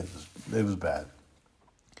 I mean, it was bad.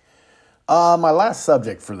 My last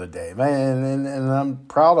subject for the day, man, and I'm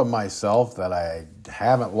proud of myself that I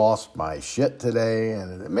haven't lost my shit today,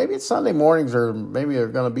 and maybe it's Sunday mornings, or maybe they're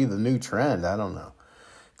going to be the new trend. I don't know,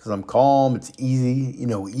 because I'm calm. It's easy,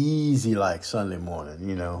 easy like Sunday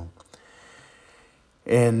morning,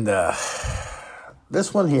 And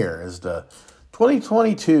this one here is the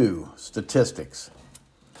 2022 statistics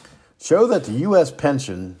show that the U.S.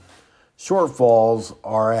 pension shortfalls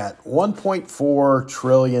are at $1.4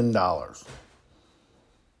 trillion.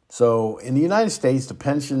 So in the United States, the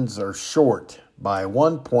pensions are short by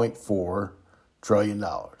 $1.4 trillion.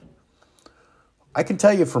 I can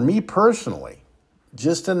tell you, for me personally,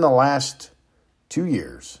 just in the last 2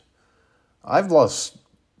 years, I've lost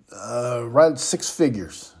right 6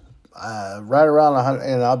 figures, right around 100,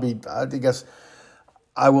 and I guess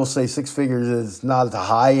I will say 6 figures is not at the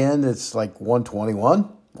high end. It's like 121,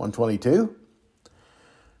 122.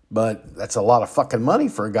 But that's a lot of fucking money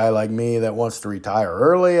for a guy like me that wants to retire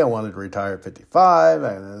early. I wanted to retire at 55,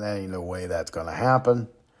 and there ain't no way that's going to happen.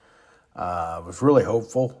 I was really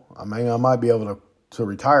hopeful. I mean, I might be able to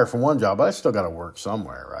retire from one job, but I still got to work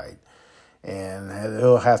somewhere, right? And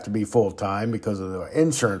it'll have to be full-time because of the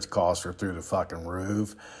insurance costs are through the fucking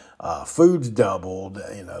roof. Food's doubled.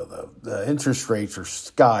 The interest rates are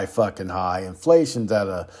sky fucking high. Inflation's at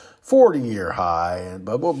a 40-year high.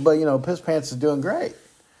 But Piss Pants is doing great.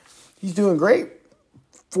 He's doing great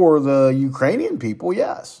for the Ukrainian people,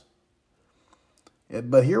 yes.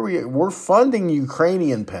 But here we're funding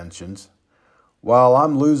Ukrainian pensions while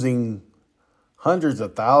I'm losing hundreds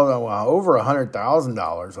of thousands, over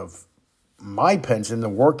 $100,000 of my pension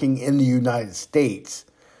and working in the United States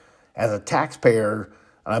as a taxpayer.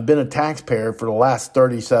 And I've been a taxpayer for the last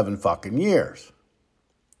 37 fucking years.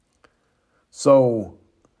 So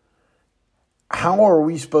how are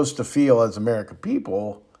we supposed to feel as American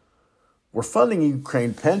people? We're funding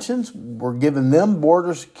Ukraine pensions. We're giving them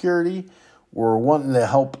border security. We're wanting to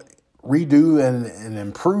help redo and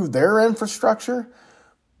improve their infrastructure.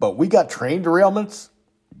 But we got train derailments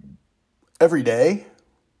every day,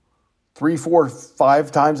 3, 4,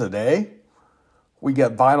 5 times a day. We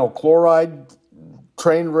get vinyl chloride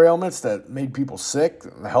train derailments that made people sick.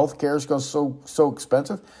 The health care is going so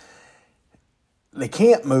expensive. They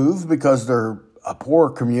can't move because they're a poor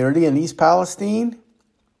community in East Palestine.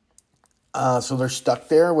 So they're stuck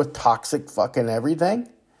there with toxic fucking everything.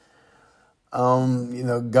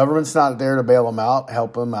 Government's not there to bail them out,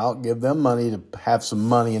 help them out, give them money to have some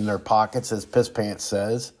money in their pockets, as Piss Pants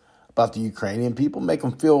says about the Ukrainian people. Make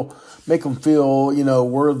them feel,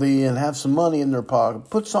 worthy and have some money in their pocket.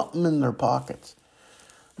 Put something in their pockets.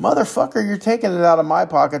 Motherfucker, you're taking it out of my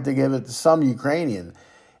pocket to give it to some Ukrainian.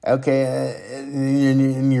 Okay,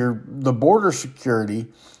 the border security,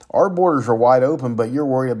 our borders are wide open, but you're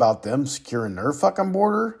worried about them securing their fucking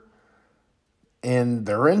border and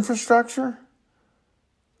their infrastructure?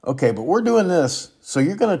 Okay, but we're doing this, so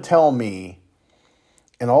you're going to tell me,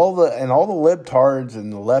 and all the libtards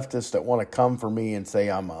and the leftists that want to come for me and say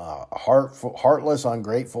I'm a heartless,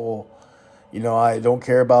 ungrateful, I don't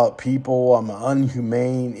care about people, I'm an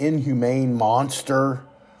inhumane monster.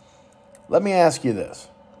 Let me ask you this.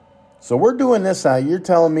 So we're doing this now. You're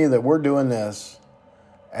telling me that we're doing this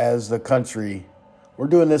as the country. We're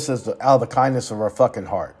doing this out of the kindness of our fucking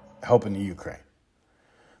heart, helping the Ukraine.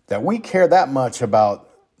 That we care that much about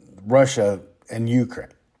Russia and Ukraine.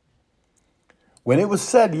 When it was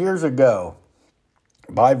said years ago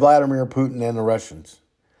by Vladimir Putin and the Russians,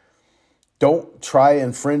 don't try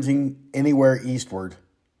infringing anywhere eastward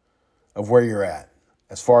of where you're at,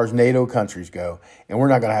 as far as NATO countries go, and we're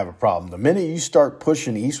not going to have a problem. The minute you start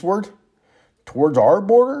pushing eastward towards our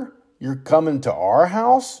border, you're coming to our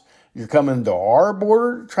house, you're coming to our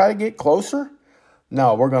border to try to get closer?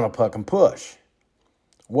 No, we're going to fucking push.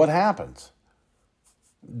 What happens?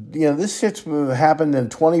 This shit's happened in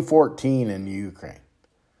 2014 in Ukraine.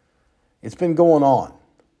 It's been going on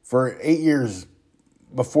for 8 years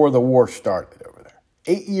before the war started over there.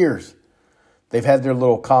 8 years. They've had their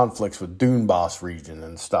little conflicts with Donbass region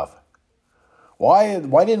and stuff. Why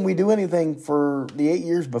didn't we do anything for the 8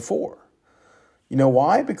 years before? You know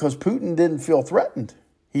why? Because Putin didn't feel threatened.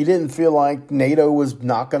 He didn't feel like NATO was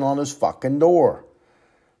knocking on his fucking door.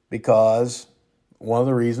 Because one of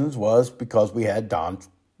the reasons was because we had Donald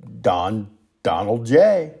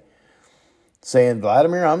J. saying,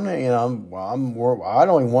 Vladimir, I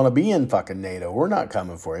don't even want to be in fucking NATO. We're not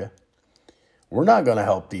coming for you. We're not going to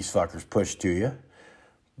help these fuckers push to you.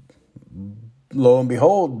 Lo and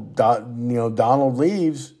behold, Donald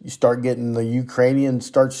leaves. You start getting the Ukrainian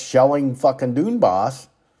starts shelling fucking Donbass.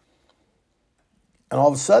 And all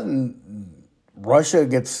of a sudden, Russia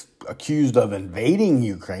gets accused of invading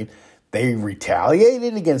Ukraine. They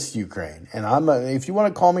retaliated against Ukraine. And if you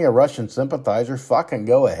want to call me a Russian sympathizer, fucking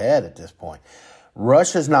go ahead at this point.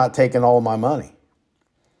 Russia's not taking all my money.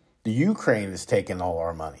 The Ukraine is taking all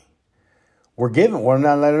our money. They're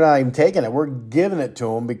not even taking it. We're giving it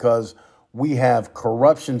to them because we have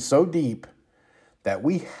corruption so deep that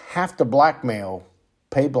we have to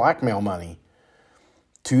pay blackmail money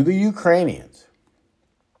to the Ukrainians.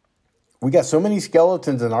 We got so many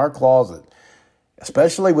skeletons in our closet,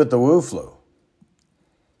 especially with the Wu flu,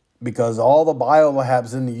 because all the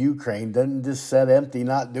biolabs in the Ukraine didn't just sit empty,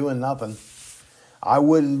 not doing nothing. I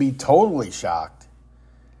wouldn't be totally shocked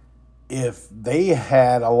if they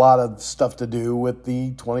had a lot of stuff to do with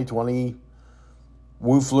the 2020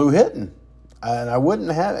 Wu flu hitting. And I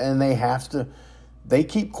wouldn't have, and they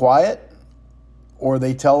keep quiet, or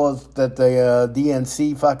they tell us that the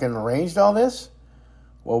DNC fucking arranged all this.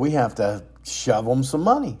 Well, we have to shove them some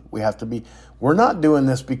money. We're not doing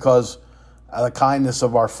this because of the kindness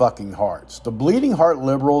of our fucking hearts. The bleeding heart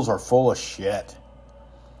liberals are full of shit.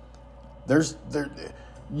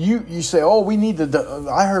 You say, oh, we need to.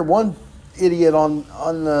 I heard one idiot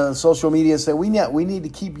on social media say we need to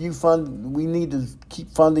keep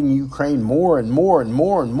funding Ukraine more and more and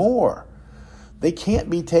more and more. They can't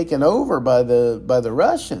be taken over by the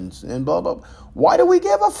Russians and blah blah. Why do we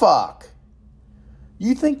give a fuck?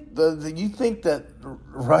 You think that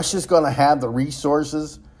Russia's going to have the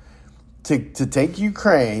resources to take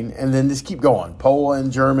Ukraine and then just keep going?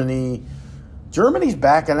 Poland, Germany's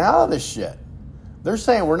backing out of this shit. They're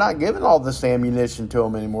saying we're not giving all this ammunition to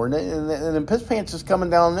them anymore, and then piss pants is coming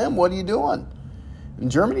down on them. What are you doing? And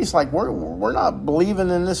Germany's like, we're not believing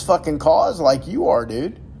in this fucking cause like you are,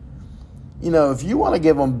 dude. If you want to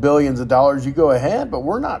give them billions of dollars, you go ahead, but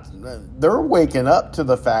we're not. They're waking up to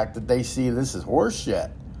the fact that they see this is horse shit.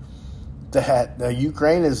 That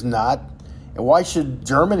Ukraine is not. And why should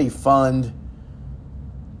Germany fund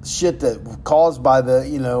shit that caused by the,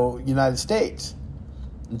 United States?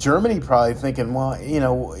 Germany probably thinking, well,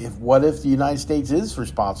 what if the United States is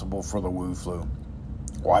responsible for the Wu flu?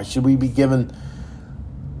 Why should we be giving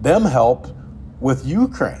them help with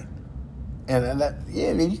Ukraine? And that,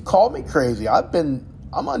 you called me crazy. I'm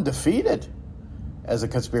undefeated as a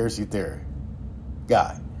conspiracy theory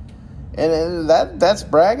guy. And that's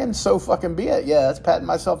bragging, so fucking be it. Yeah, that's patting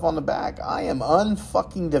myself on the back. I am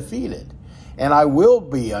unfucking defeated. And I will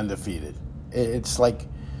be undefeated. It's like,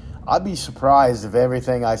 I'd be surprised if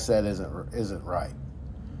everything I said isn't right.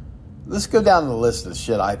 Let's go down the list of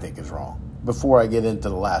shit I think is wrong before I get into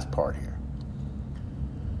the last part here.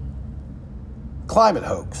 Climate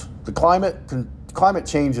hoax. The climate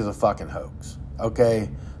change is a fucking hoax.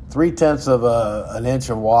 Okay, 0.3 of an inch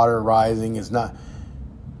of water rising is not.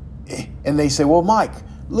 And they say, well, Mike,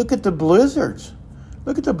 look at the blizzards.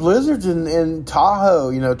 Look at the blizzards in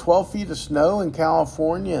Tahoe. 12 feet of snow in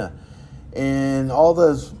California, and all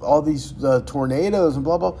these tornadoes and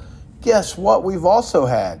blah blah. Guess what? We've also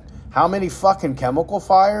had how many fucking chemical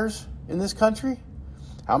fires in this country?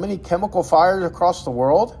 How many chemical fires across the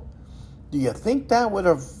world? Do you think that would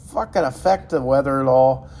have fucking affect the weather at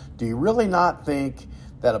all? Do you really not think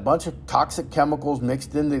that a bunch of toxic chemicals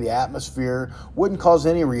mixed into the atmosphere wouldn't cause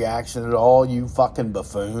any reaction at all, you fucking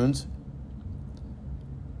buffoons?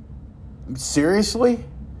 Seriously?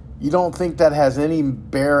 You don't think that has any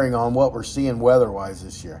bearing on what we're seeing weather-wise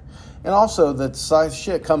this year? And also, that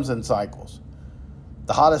shit comes in cycles.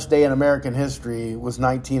 The hottest day in American history was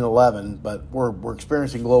 1911, but we're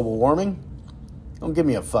experiencing global warming? Don't give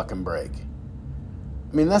me a fucking break.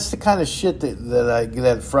 I mean, that's the kind of shit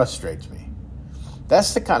that frustrates me.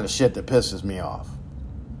 That's the kind of shit that pisses me off.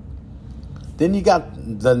 Then you got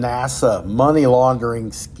the NASA money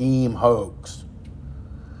laundering scheme hoax.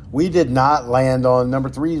 We did not land on number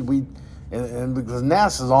 3. And because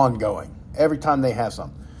NASA's ongoing every time they have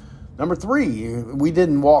something. Number 3, we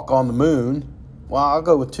didn't walk on the moon. Well, I'll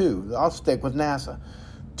go with 2. I'll stick with NASA.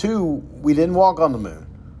 2, we didn't walk on the moon.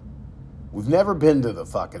 We've never been to the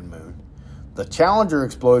fucking moon. The Challenger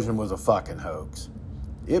explosion was a fucking hoax.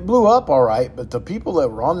 It blew up all right, but the people that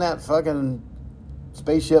were on that fucking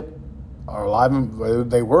spaceship are alive.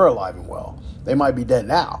 They were alive and well. They might be dead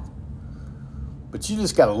now. But you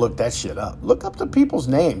just got to look that shit up. Look up the people's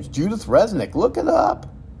names. Judith Resnick. Look it up.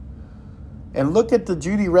 And look at the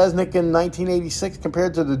Judy Resnick in 1986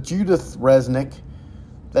 compared to the Judith Resnick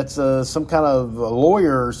that's some kind of a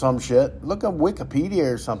lawyer or some shit. Look up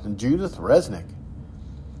Wikipedia or something. Judith Resnick.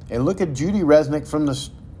 And look at Judy Resnick from the...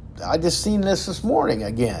 I just seen this morning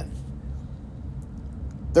again.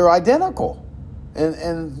 They're identical.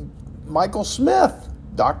 And Michael Smith,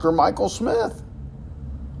 Dr. Michael Smith,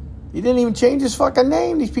 he didn't even change his fucking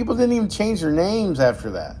name. These people didn't even change their names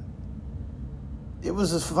after that. It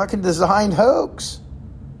was a fucking designed hoax.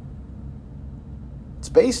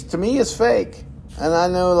 Space, to me, is fake. And I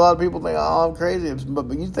know a lot of people think, oh, I'm crazy.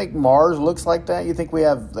 But you think Mars looks like that? You think we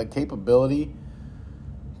have the capability?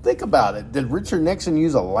 Think about it. Did Richard Nixon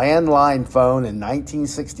use a landline phone in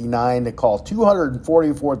 1969 to call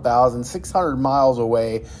 244,600 miles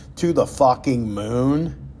away to the fucking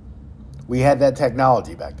moon? We had that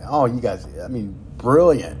technology back then. Oh, you guys, I mean,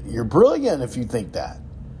 brilliant. You're brilliant if you think that.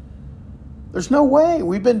 There's no way.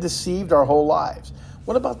 We've been deceived our whole lives.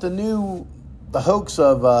 What about the hoax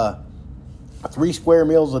of 3 square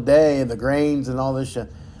meals a day and the grains and all this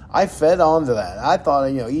shit? I fed on to that. I thought,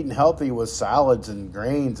 eating healthy was salads and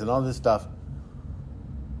grains and all this stuff.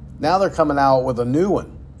 Now they're coming out with a new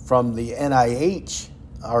one from the NIH,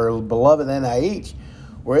 our beloved NIH,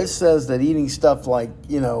 where it says that eating stuff like,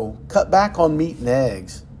 cut back on meat and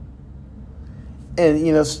eggs. And,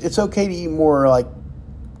 it's okay to eat more like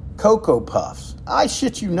Cocoa Puffs. I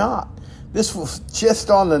shit you not. This was just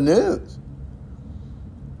on the news.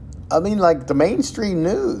 I mean, like the mainstream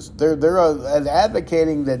news, they're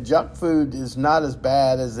advocating that junk food is not as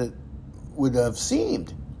bad as it would have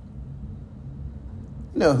seemed.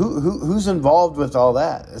 Who's involved with all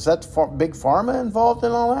that? Is that Big Pharma involved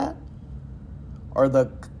in all that? Are the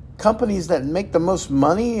companies that make the most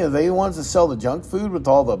money, are they the ones that sell the junk food with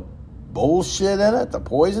all the bullshit in it, the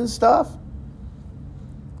poison stuff?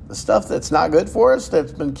 The stuff that's not good for us,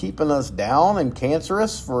 that's been keeping us down and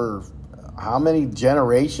cancerous for how many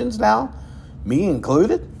generations now? Me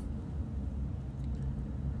included?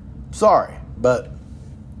 Sorry, but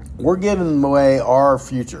we're giving away our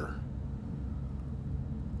future,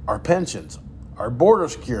 our pensions, our border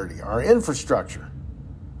security, our infrastructure.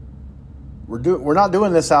 We're not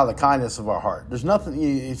doing this out of the kindness of our heart. There's nothing.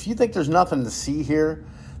 If you think there's nothing to see here,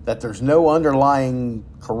 that there's no underlying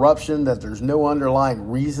corruption, that there's no underlying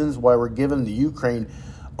reasons why we're giving the Ukraine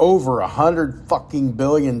over $100 fucking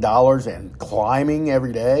billion and climbing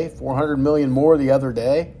every day, 400 million more the other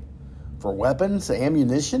day for weapons,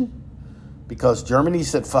 ammunition, because Germany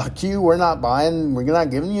said, fuck you, we're not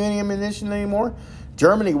giving you any ammunition anymore.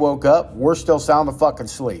 Germany woke up, we're still sound asleep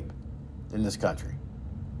asleep in this country.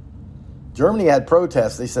 Germany had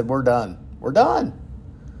protests, they said, we're done.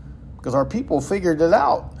 Because our people figured it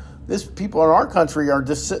out. These people in our country are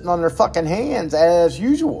just sitting on their fucking hands as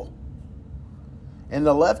usual. And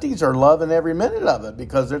the lefties are loving every minute of it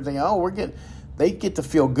because they're thinking, they get to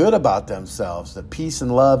feel good about themselves, the peace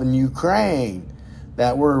and love in Ukraine,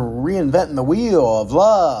 that we're reinventing the wheel of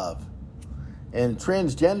love. And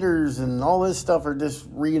transgenders and all this stuff are just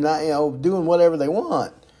doing whatever they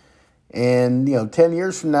want. And, 10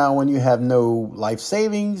 years from now when you have no life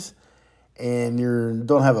savings and you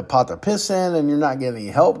don't have a pot to piss in and you're not getting any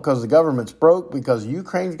help because the government's broke because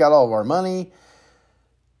Ukraine's got all of our money,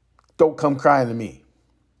 don't come crying to me.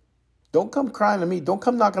 Don't come crying to me. Don't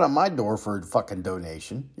come knocking on my door for a fucking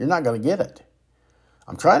donation. You're not going to get it.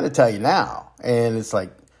 I'm trying to tell you now. And it's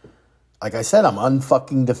like I said, I'm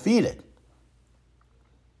unfucking defeated.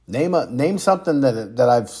 Name something that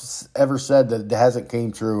I've ever said that hasn't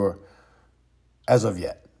came true or as of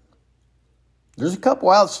yet. There's a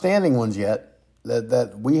couple outstanding ones yet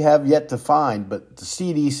that we have yet to find, but the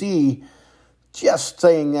CDC just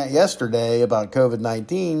saying that yesterday about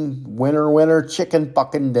COVID-19, winner, chicken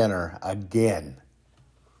fucking dinner again.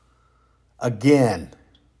 And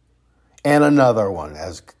another one,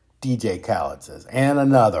 as DJ Khaled says, and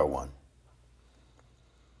another one.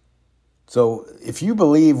 So if you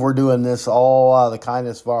believe we're doing this all out of the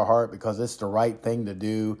kindness of our heart because it's the right thing to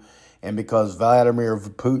do and because Vladimir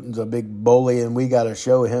Putin's a big bully and we got to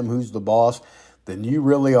show him who's the boss, then you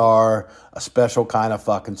really are a special kind of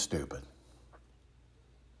fucking stupid.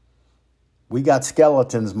 We got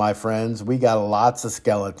skeletons, my friends. We got lots of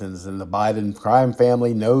skeletons, and the Biden crime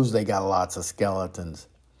family knows they got lots of skeletons.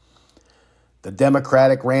 The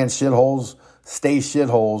Democratic ran shitholes stay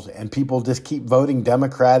shitholes, and people just keep voting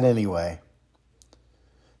Democrat anyway.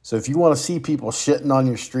 So if you want to see people shitting on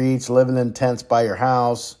your streets, living in tents by your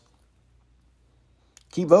house,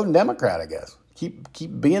 keep voting Democrat, I guess. Keep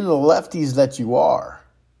being the lefties that you are.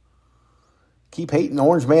 Keep hating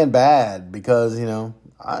Orange Man bad because,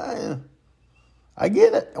 I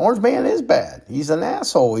get it. Orange Man is bad. He's an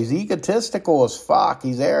asshole. He's egotistical as fuck.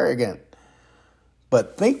 He's arrogant.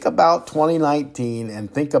 But think about 2019 and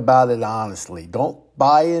think about it honestly. Don't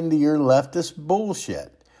buy into your leftist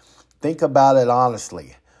bullshit. Think about it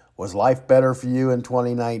honestly. Was life better for you in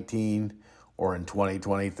 2019 or in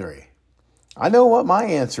 2023? I know what my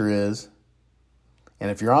answer is. And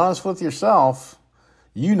if you're honest with yourself,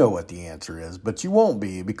 you know what the answer is. But you won't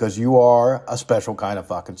be because you are a special kind of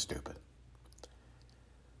fucking stupid.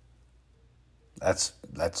 That's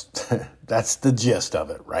the gist of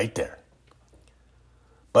it right there.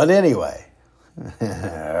 But anyway,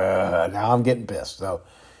 now I'm getting pissed. So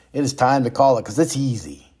it is time to call it because it's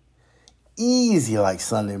easy. Easy like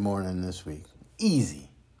Sunday morning this week. Easy.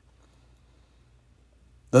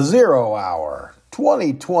 The 0 Hour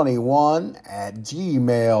 2021 at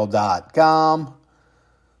gmail.com.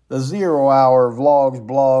 The 0 Hour vlogs,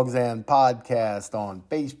 blogs, and podcast on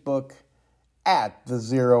Facebook. At the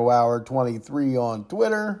 0 Hour 23 on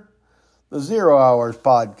Twitter. The 0 Hours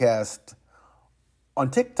podcast on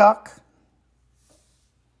TikTok.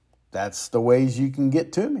 That's the ways you can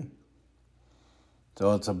get to me.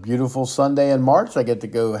 So it's a beautiful Sunday in March. I get to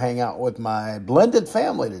go hang out with my blended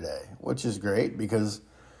family today, which is great because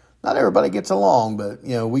not everybody gets along, but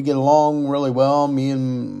we get along really well. Me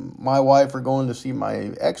and my wife are going to see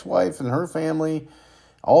my ex-wife and her family.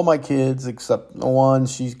 All my kids except the one,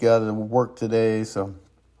 she's got to work today, so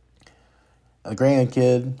a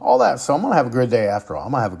grandkid, all that. So I'm going to have a good day after all.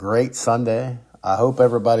 I'm going to have a great Sunday. I hope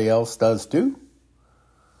everybody else does too.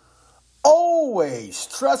 Always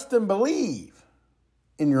trust and believe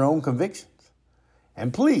in your own convictions.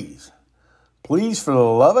 And please, for the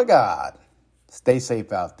love of God, stay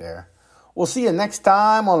safe out there. We'll see you next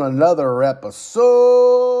time on another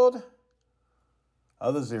episode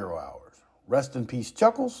of the 0 Hours. Rest in peace,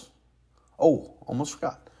 Chuckles. Oh, almost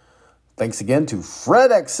forgot. Thanks again to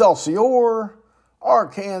Fred Excelsior,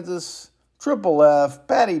 Arkansas, Triple F,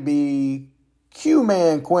 Patty B,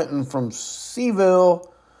 Q-Man Quentin from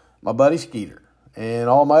Seville, my buddy Skeeter, and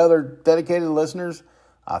all my other dedicated listeners.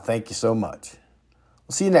 I thank you so much.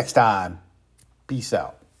 We'll see you next time. Peace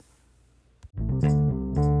out.